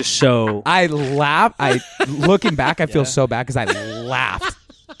 Yeah, it's just so. I laughed. Looking back, I feel so bad because I laughed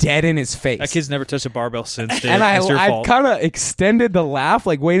dead in his face. That kid's never touched a barbell since. Dude. And it's your I fault. kind of extended the laugh,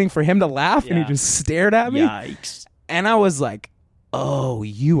 like waiting for him to laugh, and he just stared at me. Yikes! And I was like, "Oh,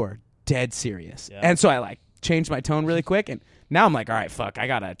 you are dead serious." Yeah. And so I changed my tone really quick, and now I'm like, all right, fuck, I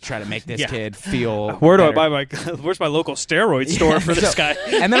gotta try to make this kid feel. Where do better. I buy where's my local steroid store for this guy?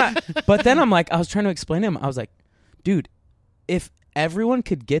 And then I'm like, I was trying to explain to him. I was like, dude, if everyone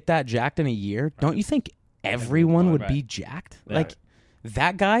could get that jacked in a year, don't you think everyone would be jacked? Yeah. Like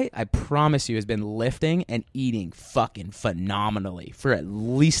that guy, I promise you, has been lifting and eating fucking phenomenally for at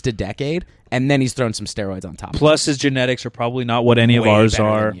least a decade, and then he's thrown some steroids on top. Plus, his genetics are probably not what any of ours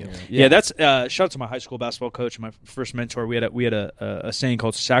are. Yeah, that's shout out to my high school basketball coach, my first mentor. We had a saying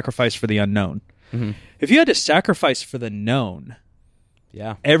called "sacrifice for the unknown." Mm-hmm. If you had to sacrifice for the known,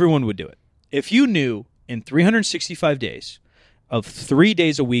 everyone would do it. If you knew in 365 days of 3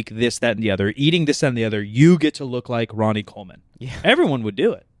 days a week, this, that, and the other, eating this, that, and the other, you get to look like Ronnie Coleman. Yeah. Everyone would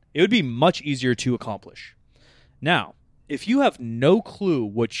do it. It would be much easier to accomplish. Now, if you have no clue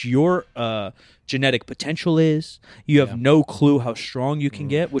what your genetic potential is, you have no clue how strong you can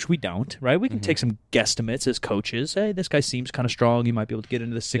get, which we don't, right? We can take some guesstimates as coaches. Hey, this guy seems kind of strong. He might be able to get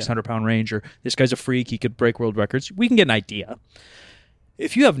into the 600-pound range, or this guy's a freak. He could break world records. We can get an idea.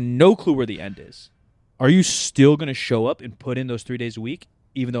 If you have no clue where the end is, are you still going to show up and put in those 3 days a week,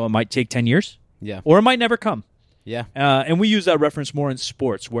 even though it might take 10 years? Yeah. Or it might never come. Yeah. And we use that reference more in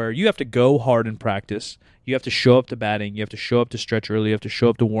sports, where you have to go hard in practice. You have to show up to batting. You have to show up to stretch early. You have to show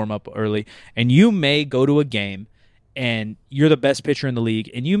up to warm up early. And you may go to a game and you're the best pitcher in the league,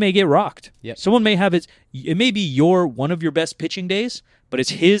 and you may get rocked. Yep. Someone may have it may be one of your best pitching days, but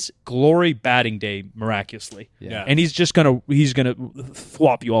it's his glory batting day miraculously. Yeah. And he's gonna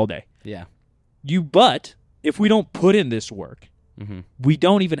thwop you all day. Yeah. But if we don't put in this work, we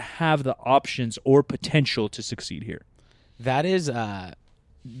don't even have the options or potential to succeed here. That is, oh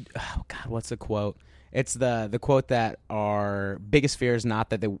God, what's the quote? It's the quote that our biggest fear is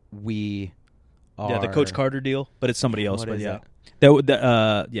not that we are... Yeah, the Coach Carter deal, but it's somebody else. What but is yeah. it?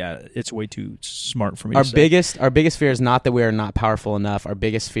 It's way too smart for me. Our biggest fear is not that we are not powerful enough. Our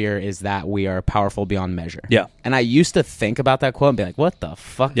biggest fear is that we are powerful beyond measure. Yeah. And I used to think about that quote and be like, "What the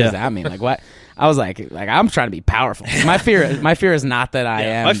fuck does that mean? Like what?" I was like I'm trying to be powerful. My fear is not that I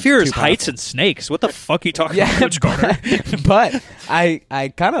am. My fear is too powerful. heights and snakes. What the fuck are you talking about, Coach Carter? But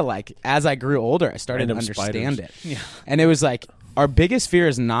I kind of like, as I grew older, I started to understand it. Yeah. And it was like, our biggest fear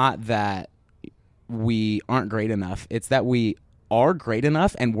is not that we aren't great enough. It's that we are great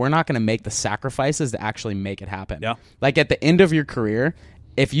enough and we're not going to make the sacrifices to actually make it happen. Yeah. Like at the end of your career,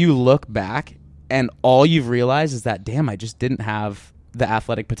 if you look back and all you've realized is that, damn, I just didn't have the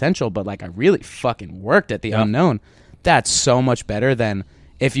athletic potential, but like I really fucking worked at the unknown. That's so much better than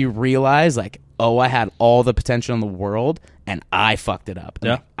if you realize like, oh, I had all the potential in the world and I fucked it up.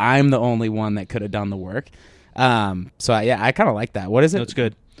 Yeah. Like, I'm the only one that could have done the work. So I kind of like that. What is it? That's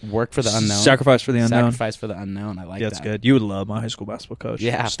good. Work for the unknown. Sacrifice for the unknown. Sacrifice for the unknown. I like that. That's good. You would love my high school basketball coach.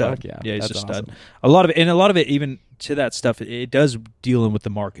 Yeah, stud. fuck yeah. Yeah, he's That's a stud. awesome. A lot of it, even to that stuff, it does dealing with the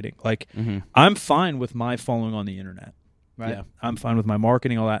marketing. Like, I'm fine with my following on the internet, right? Yeah. I'm fine with my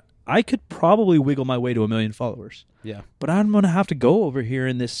marketing, all that. I could probably wiggle my way to 1 million followers. Yeah. But I'm going to have to go over here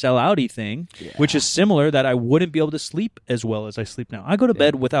in this sell-outy thing, which is similar, that I wouldn't be able to sleep as well as I sleep now. I go to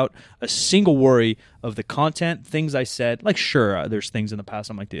bed without a single worry of the content, things I said. Like, sure, there's things in the past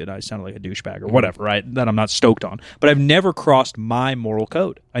I'm like, dude, I sounded like a douchebag or whatever, right? That I'm not stoked on. But I've never crossed my moral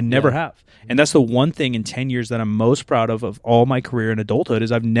code. I never have. And that's the one thing in 10 years that I'm most proud of all my career in adulthood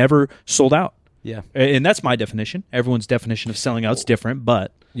is I've never sold out. Yeah. And that's my definition. Everyone's definition of selling out's different,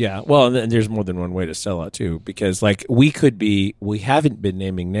 but... Yeah, well, and there's more than one way to sell out too, because like we haven't been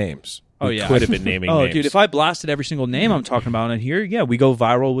naming names. We could have been naming names. Dude, if I blasted every single name I'm talking about in here, we go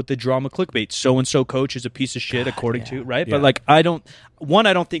viral with the drama clickbait. So-and-so coach is a piece of shit, according to, right? Yeah. But like, I don't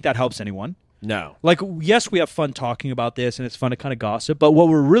think that helps anyone. No. Like, yes, we have fun talking about this, and it's fun to kind of gossip, but what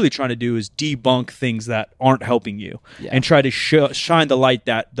we're really trying to do is debunk things that aren't helping you and try to shine the light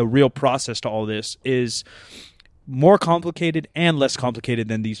that the real process to all this is more complicated and less complicated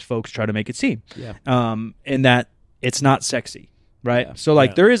than these folks try to make it seem. Yeah. And that it's not sexy, right? Yeah. So,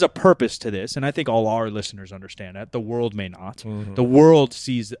 like, there is a purpose to this, and I think all our listeners understand that. The world may not. Mm-hmm. The world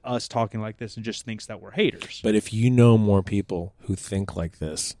sees us talking like this and just thinks that we're haters. But if you know more people who think like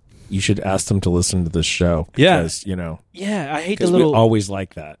this, you should ask them to listen to this show. Because, Yeah, I hate the we little... always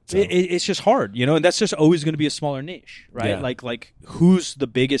like that. So. It's just hard, and that's just always going to be a smaller niche, right? Yeah. Like who's the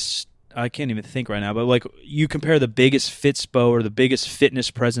biggest... I can't even think right now, but like you compare the biggest Fitspo or the biggest fitness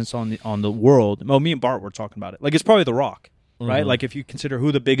presence on the world. Well, me and Bart were talking about it. Like it's probably The Rock, right? Like if you consider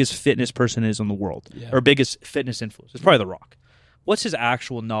who the biggest fitness person is in the world or biggest fitness influence, it's probably The Rock. What's his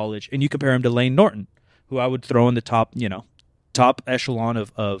actual knowledge? And you compare him to Lane Norton, who I would throw in the top echelon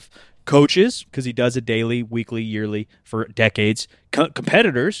of coaches, because he does it daily, weekly, yearly for decades.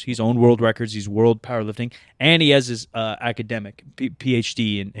 Competitors, he's owned world records, he's world powerlifting, and he has his academic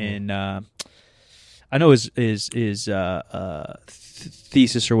PhD in I know his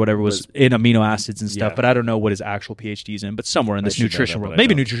thesis or whatever was in amino acids and stuff, but I don't know what his actual PhD is in, but somewhere in this nutrition world,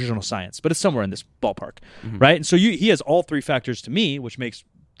 maybe nutritional science, but it's somewhere in this ballpark, right? And so he has all three factors to me, which makes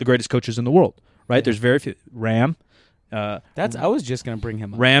the greatest coaches in the world, right? Yeah. There's very few. Ram. I was just going to bring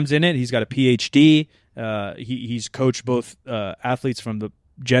him up. Ram's in it. He's got a PhD. He's coached both athletes from the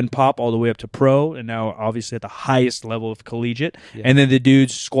Gen Pop all the way up to pro, and now obviously at the highest level of collegiate. Yeah. And then the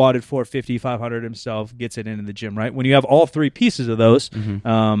dude's squatted 450, 500 himself, gets it in the gym, right? When you have all three pieces of those,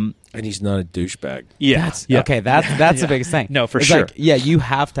 and he's not a douchebag. Yeah. Okay, that's the biggest thing. No, for it's sure. Like, you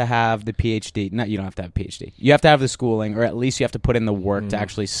have to have the PhD. No, you don't have to have a PhD. You have to have the schooling, or at least you have to put in the work to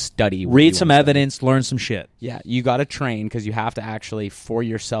actually study. Read some evidence, learn some shit. Yeah, you got to train because you have to actually, for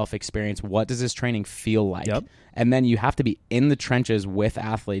yourself, experience what does this training feel like. Yep. And then you have to be in the trenches with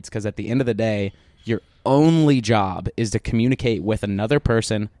athletes because at the end of the day, your only job is to communicate with another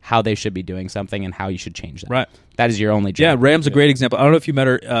person how they should be doing something and how you should change that. Right. That is your only job. Yeah, Ram's a great example. I don't know if you met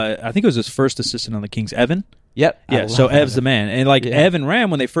her. I think it was his first assistant on the Kings, Evan. Yep. Yeah, so Ev's the man. And like Ev and Ram,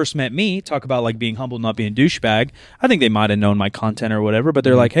 when they first met me, talk about like being humble, not being a douchebag. I think they might have known my content or whatever, but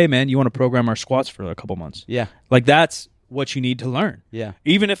they're like, hey man, you want to program our squats for a couple months? Yeah. Like that's what you need to learn. Yeah.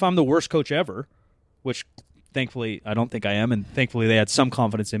 Even if I'm the worst coach ever, which thankfully I don't think I am, and thankfully they had some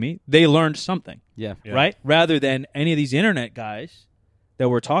confidence in me, they learned something. Yeah. Right? Rather than any of these internet guys that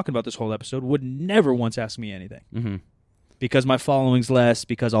we're talking about this whole episode would never once ask me anything. Mm-hmm. Because my following's less,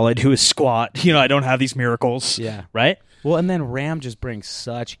 because all I do is squat. I don't have these miracles. Yeah. Right? Well, and then Ram just brings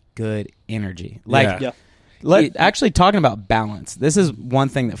such good energy. Actually, talking about balance, this is one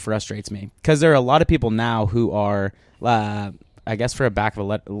thing that frustrates me because there are a lot of people now who are, I guess for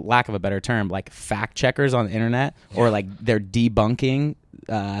lack of a better term, like fact checkers on the internet, or like they're debunking.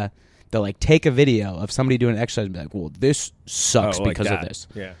 They'll like take a video of somebody doing an exercise and be like, well, this sucks because of this.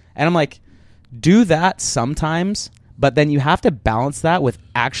 Yeah. And I'm like, do that sometimes, but then you have to balance that with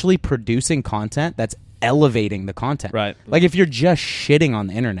actually producing content that's elevating the content. Right. Like if you're just shitting on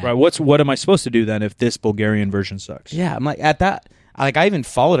the internet. Right. What am I supposed to do then if this Bulgarian version sucks? Yeah, I'm like at that. Like I even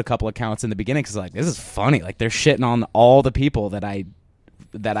followed a couple accounts in the beginning because like this is funny. Like they're shitting on all the people that I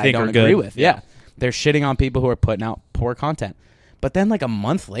don't agree with. Yeah, they're shitting on people who are putting out poor content. But then like a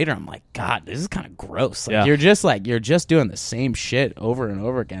month later, I'm like, God, this is kind of gross. Like you're just doing the same shit over and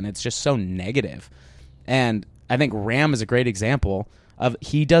over again. It's just so negative. And I think Ram is a great example of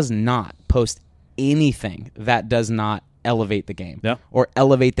he does not post anything that does not elevate the game or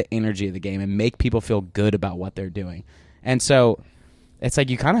elevate the energy of the game and make people feel good about what they're doing. And so it's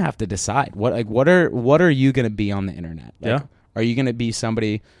like you kind of have to decide what are you going to be on the internet? Like, are you going to be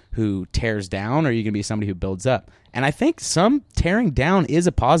somebody who tears down, or are you going to be somebody who builds up? And I think some tearing down is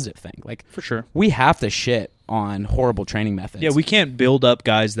a positive thing. Like for sure, we have to shit on horrible training methods. Yeah, we can't build up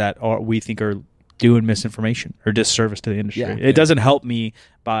guys that we think are doing misinformation or disservice to the industry. It doesn't help me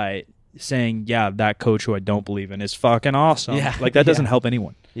by saying, that coach who I don't believe in is fucking awesome. Yeah. Like that doesn't help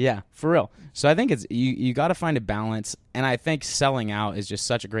anyone. Yeah, for real. So I think it's you got to find a balance, and I think selling out is just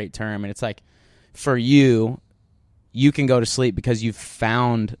such a great term. And it's like for you can go to sleep because you've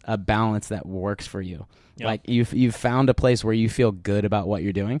found a balance that works for you. Yep. Like you've found a place where you feel good about what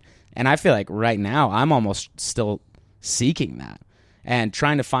you're doing. And I feel like right now I'm almost still seeking that and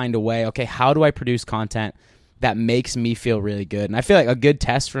trying to find a way, okay, how do I produce content that makes me feel really good? And I feel like a good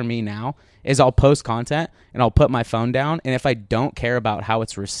test for me now is I'll post content and I'll put my phone down, and if I don't care about how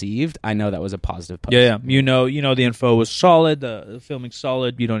it's received, I know that was a positive post. Yeah. You know the info was solid, the filming's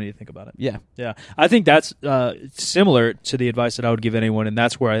solid, you don't need to think about it. Yeah. I think that's similar to the advice that I would give anyone, and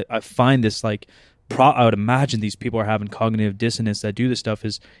that's where I find this like I would imagine these people are having cognitive dissonance that do this stuff.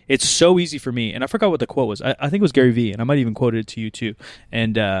 Is it's so easy for me, and I forgot what the quote was. I think it was Gary Vee, and I might even quote it to you too.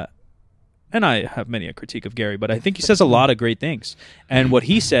 And I have many a critique of Gary, but I think he says a lot of great things. And what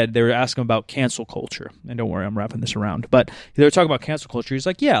he said, they were asking about cancel culture. And don't worry, I'm wrapping this around. But they were talking about cancel culture. He's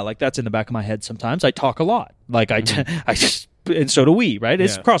like, like that's in the back of my head sometimes. I talk a lot. Like I just, and so do we, right?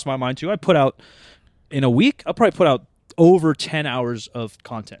 It's crossed my mind too. I put out, in a week, I'll probably put out over 10 hours of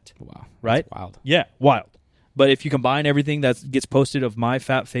content. Wow. Right? That's wild. Yeah, wild. But if you combine everything that gets posted of my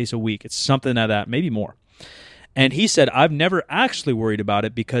fat face a week, it's something like that, maybe more. And he said, I've never actually worried about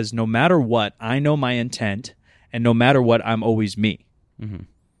it because no matter what, I know my intent, and no matter what, I'm always me. Mm-hmm.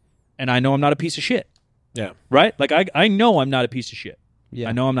 And I know I'm not a piece of shit. Yeah. Right? Like, I know I'm not a piece of shit. Yeah.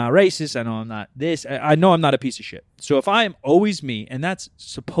 I know I'm not racist. I know I'm not this. I know I'm not a piece of shit. So if I'm always me, and that's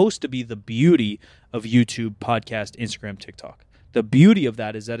supposed to be the beauty of YouTube, podcast, Instagram, TikTok. The beauty of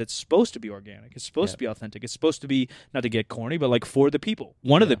that is that it's supposed to be organic. It's supposed to be authentic. It's supposed to be, not to get corny, but like for the people.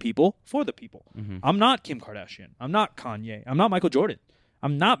 One of the people, for the people. Mm-hmm. I'm not Kim Kardashian. I'm not Kanye. I'm not Michael Jordan.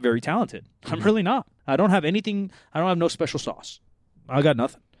 I'm not very talented. Mm-hmm. I'm really not. I don't have anything. I don't have no special sauce. I got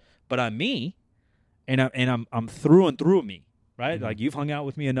nothing. But I'm me, and I'm through and through me, right? Mm-hmm. Like you've hung out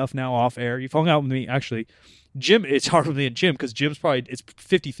with me enough now off air. You've hung out with me, actually. Jim, it's hard with me and Jim because Jim's probably, it's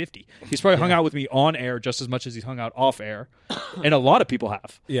 50-50. He's probably hung out with me on air just as much as he's hung out off air. And a lot of people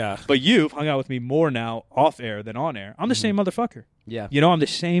have. Yeah. But you've hung out with me more now off air than on air. I'm the same motherfucker. Yeah. You know, I'm the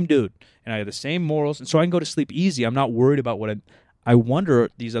same dude. And I have the same morals. And so I can go to sleep easy. I'm not worried about what I wonder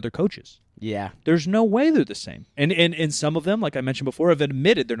these other coaches. Yeah. There's no way they're the same. And some of them, like I mentioned before, have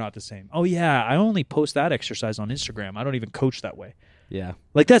admitted they're not the same. Oh, yeah, I only post that exercise on Instagram. I don't even coach that way. Yeah.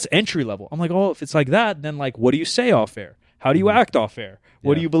 Like, that's entry level. I'm like, oh, if it's like that, then, like, what do you say off air? How do you act off air?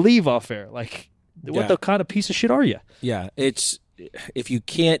 What do you believe off air? Like, what the kind of piece of shit are you? Yeah. It's,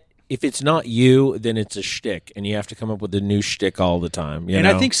 if it's not you, then it's a shtick, and you have to come up with a new shtick all the time. You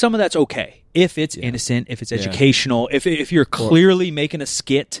know? I think some of that's okay. If it's innocent, if it's educational, if you're clearly making a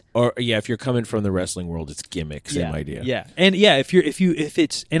skit. Or, if you're coming from the wrestling world, it's gimmick, same idea. Yeah. And, if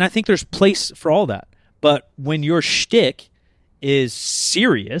it's, and I think there's place for all that. But when your shtick is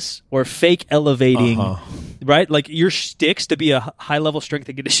serious or fake elevating, right? Like your shtick's to be a high-level strength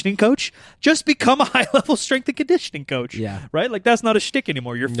and conditioning coach, just become a high-level strength and conditioning coach. Yeah. Right? Like that's not a shtick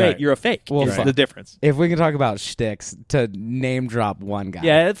anymore. You're fake. Right. You're a fake. Well, the difference. If we can talk about shticks, to name drop one guy.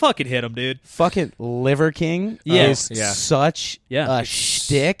 Yeah, fucking hit him, dude. Fucking Liver King is such a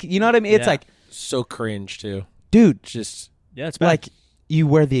shtick. You know what I mean? It's like so cringe too. Dude, just it's bad. Like you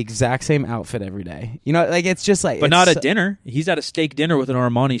wear the exact same outfit every day. You know, like it's just like, but not at dinner. He's at a steak dinner with an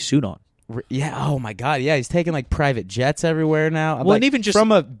Armani suit on. Yeah. Oh my God. Yeah. He's taking like private jets everywhere now. Well, Like, and even just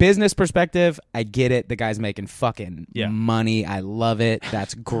from a business perspective, I get it. The guy's making fucking Yeah. money. I love it.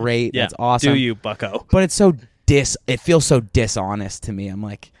 That's great. yeah, That's awesome. Do you, bucko? But it's it feels so dishonest to me. I'm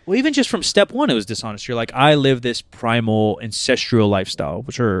like, Well, even just from step one, it was dishonest. You're like, I live this primal ancestral lifestyle,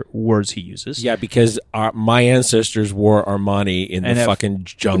 which are words he uses. Yeah, because my ancestors wore Armani in the fucking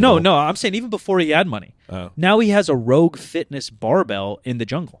jungle. No, I'm saying even before he had money. Oh. Now he has a Rogue Fitness barbell in the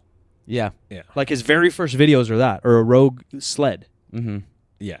jungle. yeah. Like his very first videos are that, or a Rogue sled. Mm-hmm.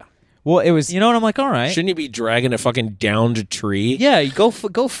 Yeah. Well, it was. You know what? I'm like, all right. Shouldn't he be dragging a fucking downed tree? Yeah, you go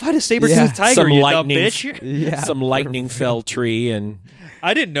fight a saber-toothed Yeah. tiger, Some you dumb lightning, bitch. Yeah. some lightning fell tree, and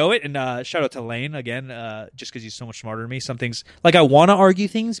I didn't know it, and shout out to Lane again, just because he's so much smarter than me. Some things, like I want to argue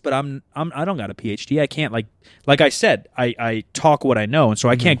things, but I don't got a PhD. I can't like I said, I talk what I know, and so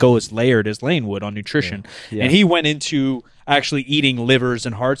I can't go as layered as Lane would on nutrition. Yeah. And he went into actually eating livers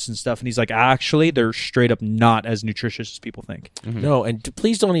and hearts and stuff, and he's like, actually, they're straight up not as nutritious as people think. no, and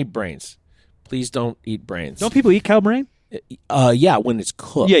please don't eat brains. Please don't eat brains. Don't people eat cow brain? Yeah, when it's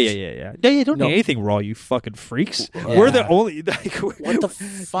cooked. Yeah. Don't No. eat anything raw, you fucking freaks. We're the only. What the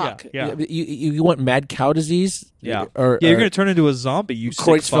fuck? Yeah. You want mad cow disease? Yeah. Or You're gonna turn into a zombie. You sick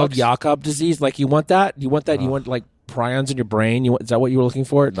fucks. Creutzfeldt-Jakob disease? Like you want that? You want like prions in your brain? Is that what you were looking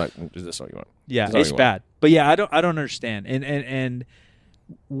for? Like, is this what you want? Yeah, Is that what it's you want? bad. But yeah, I don't understand. And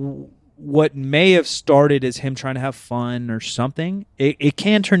what may have started as him trying to have fun or something, it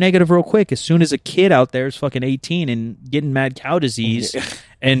can turn negative real quick. As soon as a kid out there is fucking 18 and getting mad cow disease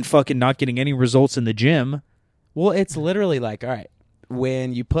and fucking not getting any results in the gym. Well, it's literally like, all right,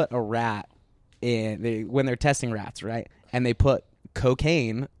 when you put a rat when they're testing rats, right, and they put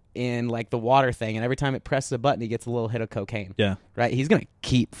cocaine in like the water thing, and every time it presses a button, he gets a little hit of cocaine. Yeah. Right? He's gonna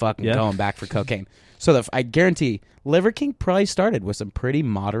keep fucking going back for cocaine. So I guarantee Liver King probably started with some pretty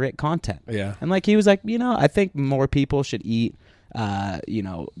moderate content. Yeah. And like he was like, I think more people should eat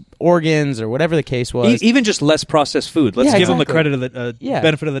organs or whatever the case was. Even just less processed food. Let's Yeah, give him the exactly. credit of the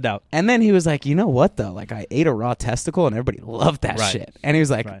benefit of the doubt. And then he was like, you know what though? Like I ate a raw testicle and everybody loved that Right. shit. And he was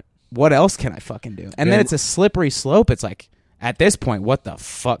like, Right. what else can I fucking do? And then it's a slippery slope. It's like, at this point, what the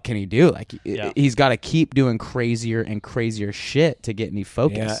fuck can he do? Like he's got to keep doing crazier and crazier shit to get any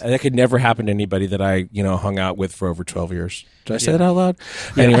focus. Yeah, and that could never happen to anybody that I, hung out with for over 12 years. Did I say that out loud?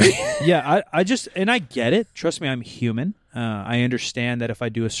 Anyway. Yeah, I just, and I get it. Trust me, I'm human. I understand that if I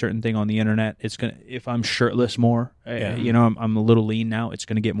do a certain thing on the internet, it's gonna. If I'm shirtless more, I'm a little lean now. It's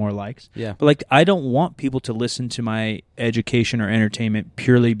gonna get more likes. Yeah. But like, I don't want people to listen to my education or entertainment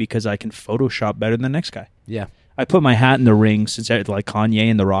purely because I can Photoshop better than the next guy. Yeah. I put my hat in the ring since like Kanye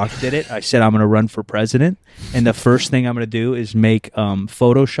and The Rock did it. I said I'm going to run for president, and the first thing I'm going to do is make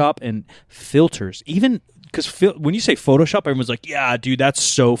Photoshop and filters. Even because when you say Photoshop, everyone's like, "Yeah, dude, that's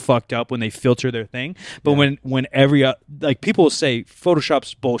so fucked up" when they filter their thing. But when every like people will say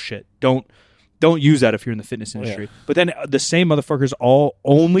Photoshop's bullshit, don't use that if you're in the fitness industry. But then the same motherfuckers all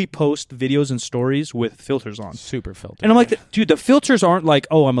only post videos and stories with filters on. Super filter. And I'm like, dude, the filters aren't like,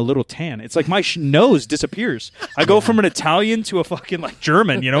 oh, I'm a little tan. It's like my nose disappears. I go from an Italian to a fucking like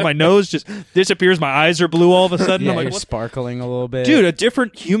German. My nose just disappears. My eyes are blue all of a sudden. Yeah, I'm like, you're what? sparkling a little bit. Dude, a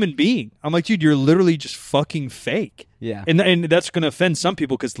different human being. I'm like, dude, you're literally just fucking fake. Yeah. And that's going to offend some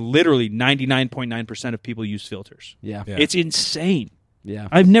people because literally 99.9% of people use filters. Yeah. It's insane. Yeah.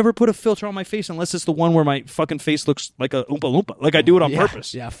 I've never put a filter on my face unless it's the one where my fucking face looks like a Oompa Loompa. Like I do it on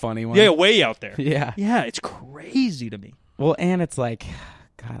purpose. Yeah, funny one. Yeah, way out there. Yeah. Yeah, it's crazy to me. Well, and it's like,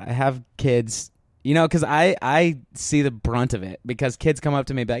 God, I have kids, because I see the brunt of it because kids come up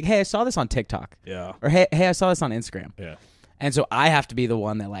to me and be like, hey, I saw this on TikTok. Yeah. Or hey, I saw this on Instagram. Yeah. And so I have to be the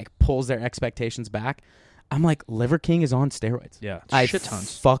one that like pulls their expectations back. I'm like, Liver King is on steroids. Yeah, I shit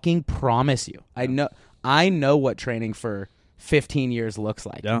tons. fucking promise you. I know what training for 15 years looks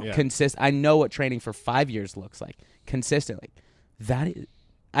like. Yeah. I know what training for 5 years looks like consistently. That is,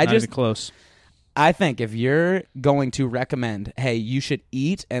 Not even close. I think if you're going to recommend, hey, you should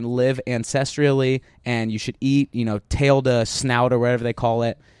eat and live ancestrally, and you should eat, tail to snout or whatever they call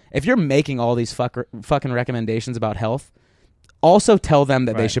it. If you're making all these fucking recommendations about health, also tell them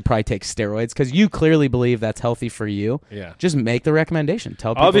that they should probably take steroids because you clearly believe that's healthy for you. Yeah. Just make the recommendation.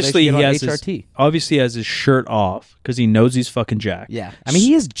 Tell people Obviously, they he should get has on HRT. obviously has his shirt off because he knows he's fucking jacked. Yeah. I mean,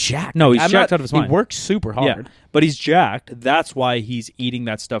 he is jacked. No, he's I'm jacked not- out of his mind. He works super hard. Yeah, but he's jacked. That's why he's eating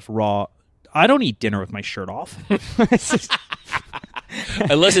that stuff raw. I don't eat dinner with my shirt off.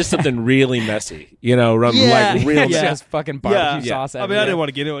 Unless it's something really messy, like real Yeah. messy. Just fucking barbecue sauce. I mean, I everywhere. didn't want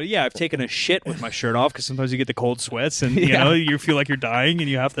to get into it. Yeah, I've taken a shit with my shirt off because sometimes you get the cold sweats and you feel like you're dying and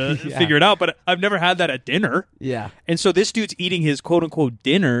you have to figure it out. But I've never had that at dinner. Yeah, And so this dude's eating his quote unquote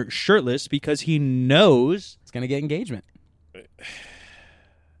dinner shirtless because he knows it's gonna get engagement.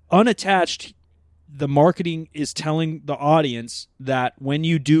 unattached. The marketing is telling the audience that when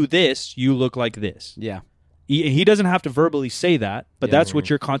you do this, you look like this. Yeah, He doesn't have to verbally say that, but Yeah. that's what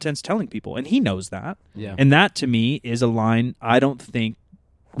your content's telling people, and he knows that. yeah. And that to me is a line I don't think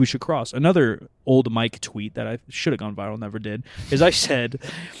we should cross. Another old Mike tweet that I should have gone viral, never did, is I said,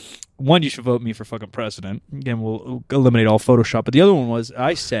 one, you should vote me for fucking president. Again, we'll eliminate all Photoshop. But the other one was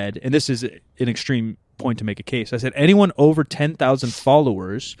I said, and this is an extreme point to make a case, I said anyone over 10,000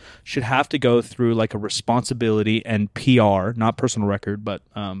 followers should have to go through like a responsibility and PR, not personal record, but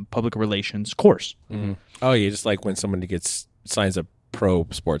public relations course. Oh, yeah, just like when somebody signs a pro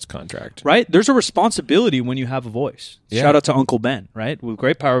sports contract. Right? There's a responsibility when you have a voice. Yeah. Shout out to Uncle Ben, right? With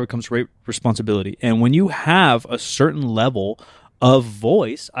great power comes great responsibility. And when you have a certain level of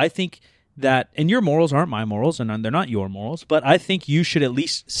voice, I think that, and your morals aren't my morals, and they're not your morals, but I think you should at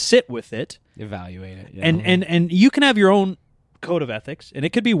least sit with it. Evaluate it. Yeah. And you can have your own code of ethics, and it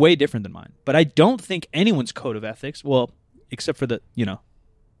could be way different than mine. But I don't think anyone's code of ethics, well, except for the,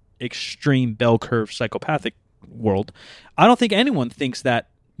 extreme bell curve psychopathic world, I don't think anyone thinks that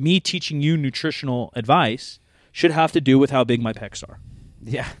me teaching you nutritional advice should have to do with how big my pecs are.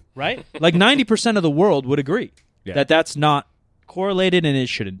 yeah, Right? Like 90% of the world would agree Yeah. that that's not correlated and it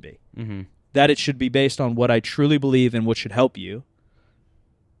shouldn't be. mm-hmm. That it should be based on what I truly believe and what should help you.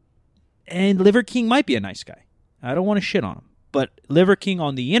 And Liver King might be a nice guy. I don't want to shit on him. But Liver King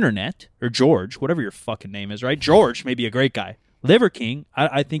on the internet, or George, whatever your fucking name is, right? George may be a great guy. Liver King,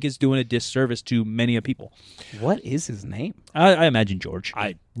 I think, is doing a disservice to many a people. What is his name? I imagine George.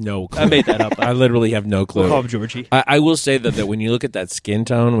 No clue. I made that up. I literally have no clue. We'll call him Georgie. I will say that when you look at that skin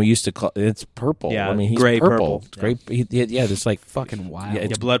tone, we used to call it's purple. Yeah, I mean, he's gray purple. purple. It's great. Yeah, just like Fucking wild. Yeah,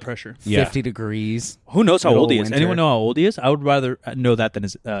 Yeah, blood pressure. 50 degrees. Who knows how Middle old he of is? winter. Anyone know how old he is? I would rather know that than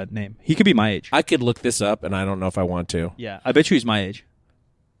his name. He could be my age. I could look this up, and I don't know if I want to. Yeah, I bet you he's my age.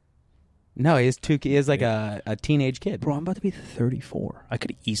 No, he is like a teenage kid. Bro, I'm about to be 34. I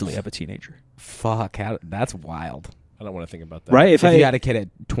could easily have a teenager. Fuck, that's wild. I don't want to think about that. Right? If you had a kid at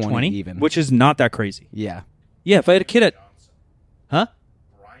 20 even. Which is not that crazy. Yeah. Yeah, if I had a kid at... Huh?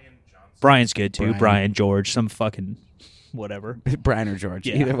 Brian's good, too. Brian. Brian, George, some fucking whatever. Brian or George.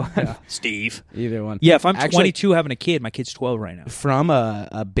 Yeah. Either one. Steve. Either one. Yeah, if I'm Actually, 22 having a kid, my kid's 12 right now. From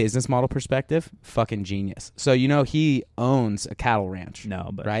a business model perspective, fucking genius. So he owns a cattle ranch. No,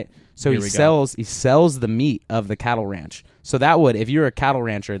 but... Right? So here he we go. sells the meat of the cattle ranch. So that would, if you're a cattle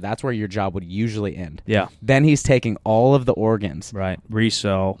rancher, that's where your job would usually end. Yeah. Then he's taking all of the organs. Right.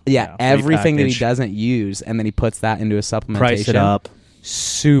 Resell. Yeah, everything that he repackage, doesn't use, and then he puts that into a supplementation. Price it up.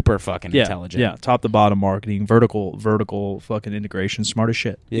 Super fucking Yeah. intelligent. Yeah. Top to bottom marketing. Vertical fucking integration. Smart as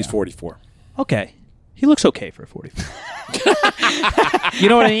shit. He's 44. Okay. He looks okay for a 44. You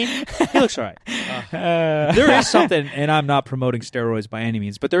know what I mean? He looks all right. There is something, and I'm not promoting steroids by any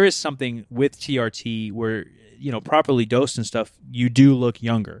means, but there is something with TRT where, properly dosed and stuff, you do look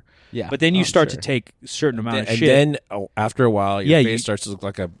younger. Yeah. But then you I'm start sure. to take a certain amount of And shit. then after a while, your Yeah, face you- starts to look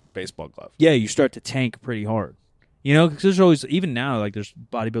like a baseball glove. Yeah, you start to tank pretty hard. Because there's always, even now, like there's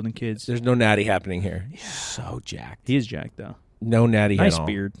bodybuilding kids. There's no natty happening here. So jacked. He is jacked, though. No natty Nice at all.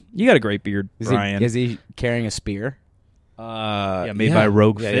 beard. You got a great beard, Is Brian. he carrying a spear? Made by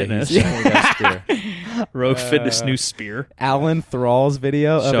Rogue Fitness. he's definitely got a spear. Rogue Fitness new spear. Alan Thrall's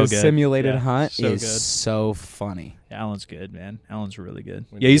video of So his good. simulated Yeah, hunt so is good. so funny. Alan's good, man. Alan's really good.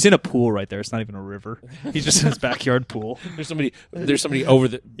 Yeah, he's in a pool right there. It's not even a river. He's just in his backyard pool. There's somebody over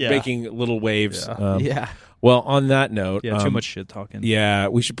the Yeah. making little waves. Yeah. Yeah. Well, on that note, Yeah, too much shit talking. Yeah,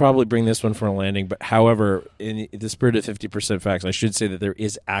 we should probably bring this one for a landing. But however, in the spirit of 50% facts, I should say that there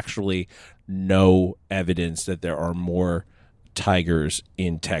is actually no evidence that there are more tigers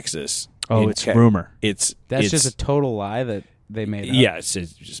in Texas. Oh, it's rumor. It's Just a total lie that they made up. yeah, it's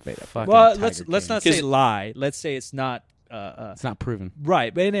just made up. Fucking Well, Tiger let's King. not say lie. Let's say it's not It's not proven.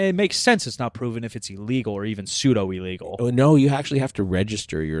 right, but it makes sense. It's not proven if it's illegal or even pseudo illegal. Oh, no, you actually have to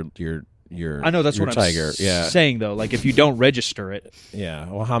register your I know that's your what tiger. I'm Yeah, saying though. Like if you don't register it, yeah.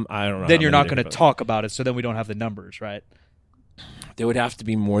 Well, I don't know. then how you're many not going to different- talk about it. So then we don't have the numbers, right? There would have to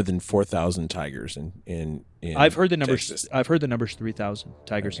be more than 4,000 tigers in I've heard the numbers. Texas. I've heard the numbers 3,000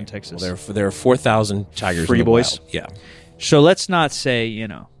 tigers in Texas. Well, there are 4,000 tigers. Free in the boys? wild. Yeah, So let's not say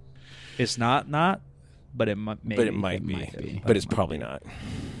it's not, but it might. Maybe. but it might be. But it's probably not.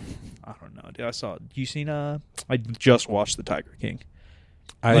 I don't know. Dude, you seen I just watched The Tiger King.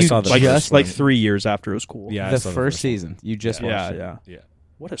 I saw the like first like one. 3 years after it was cool. Yeah, I The saw first season. You just watched it. Yeah.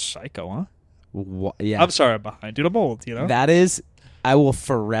 What a psycho, huh? Yeah. I'm sorry, I'm behind, dude. I'm old, you know. That is, I will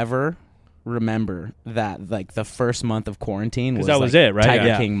forever remember that, like, the first month of quarantine was that was like it, right? Tiger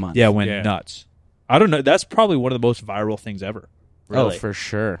Yeah. King month. Yeah, went Yeah. nuts. I don't know. That's probably one of the most viral things ever. Really. Oh, for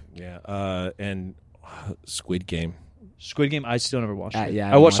sure. Yeah, and Squid Game. Squid Game. I still never watched it.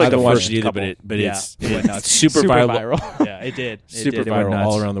 Yeah, I watched I like the haven't watched first it either, couple. but Yeah, it's it went nuts. super viral. Yeah, it did. Super It went viral nuts.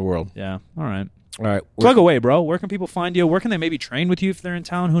 all around the world. Yeah. All right. All right, Plug away, bro. Where can people find you? Where can they maybe train with you if they're in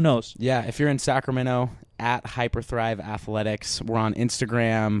town? Who knows? Yeah, if you're in Sacramento, at Hyperthrive Athletics. We're on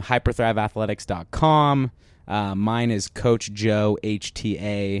Instagram, hyperthriveathletics.com. Mine is Coach Joe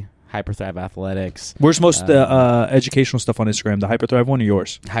HTA, Hyperthrive Athletics. Where's most of the educational stuff on Instagram? The Hyperthrive one or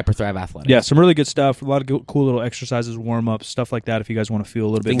yours? Hyperthrive Athletics. Yeah, some really good stuff. A lot of cool little exercises, warm ups, stuff like that. If you guys want to feel a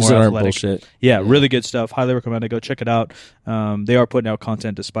little bit Things more that aren't athletic, bullshit. Yeah, really good stuff. Highly recommend it. Go check it out. They are putting out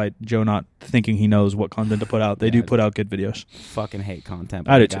content despite Joe not thinking he knows what content to put out. They do put out good videos. Fucking hate content,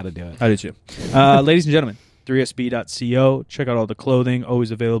 but I do gotta too. do it. I do too. Ladies and gentlemen, 3sb.co. Check out all the clothing, always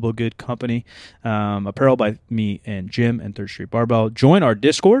available, good company. Apparel by me and Jim and Third Street Barbell. Join our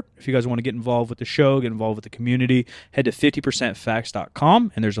Discord if you guys want to get involved with the show, get involved with the community. Head to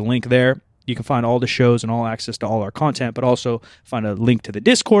 50percentfacts.com, and there's a link there. You can find all the shows and all access to all our content, but also find a link to the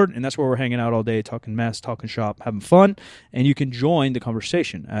Discord, and that's where we're hanging out all day, talking mess, talking shop, having fun. And you can join the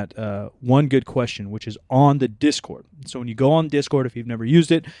conversation at One Good Question, which is on the Discord. So when you go on Discord, if you've never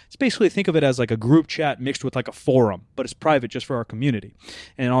used it, it's basically think of it as like a group chat mixed with like a forum, but it's private just for our community.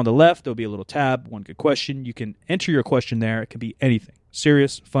 And on the left, there'll be a little tab, One Good Question. You can enter your question there. It can be anything.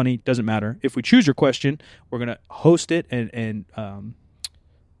 Serious, funny, doesn't matter. If we choose your question, we're going to host it and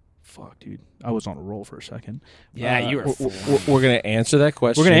fuck, dude. I was on a roll for a second. Yeah, you were. We're going to answer that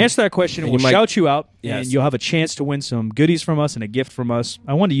question. We're going to answer that question, and And we'll you might- shout you out, Yes. and you'll have a chance to win some goodies from us and a gift from us.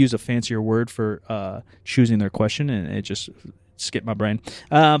 I wanted to use a fancier word for choosing their question, and it just skipped my brain.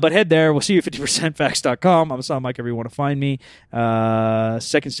 But head there. We'll see you at 50percentfacts.com. I'm Asad Mike, if you want to find me.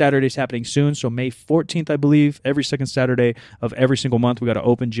 Second Saturday is happening soon, so May 14th, I believe. Every second Saturday of every single month, we got an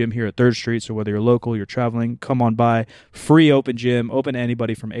open gym here at 3rd Street, so whether you're local, you're traveling, come on by. Free open gym, open to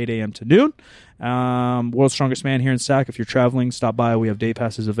anybody from 8 a.m. to noon. World's Strongest Man here in Sac. If you're traveling, stop by. We have day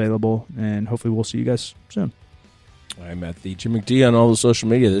passes available, and hopefully we'll see you guys soon. I'm at the Jim McD on all the social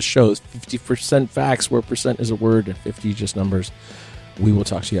media. This show is 50% facts, where percent is a word and 50 just numbers. We will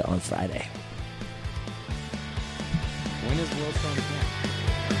talk to you on Friday. When is World's Strongest Man?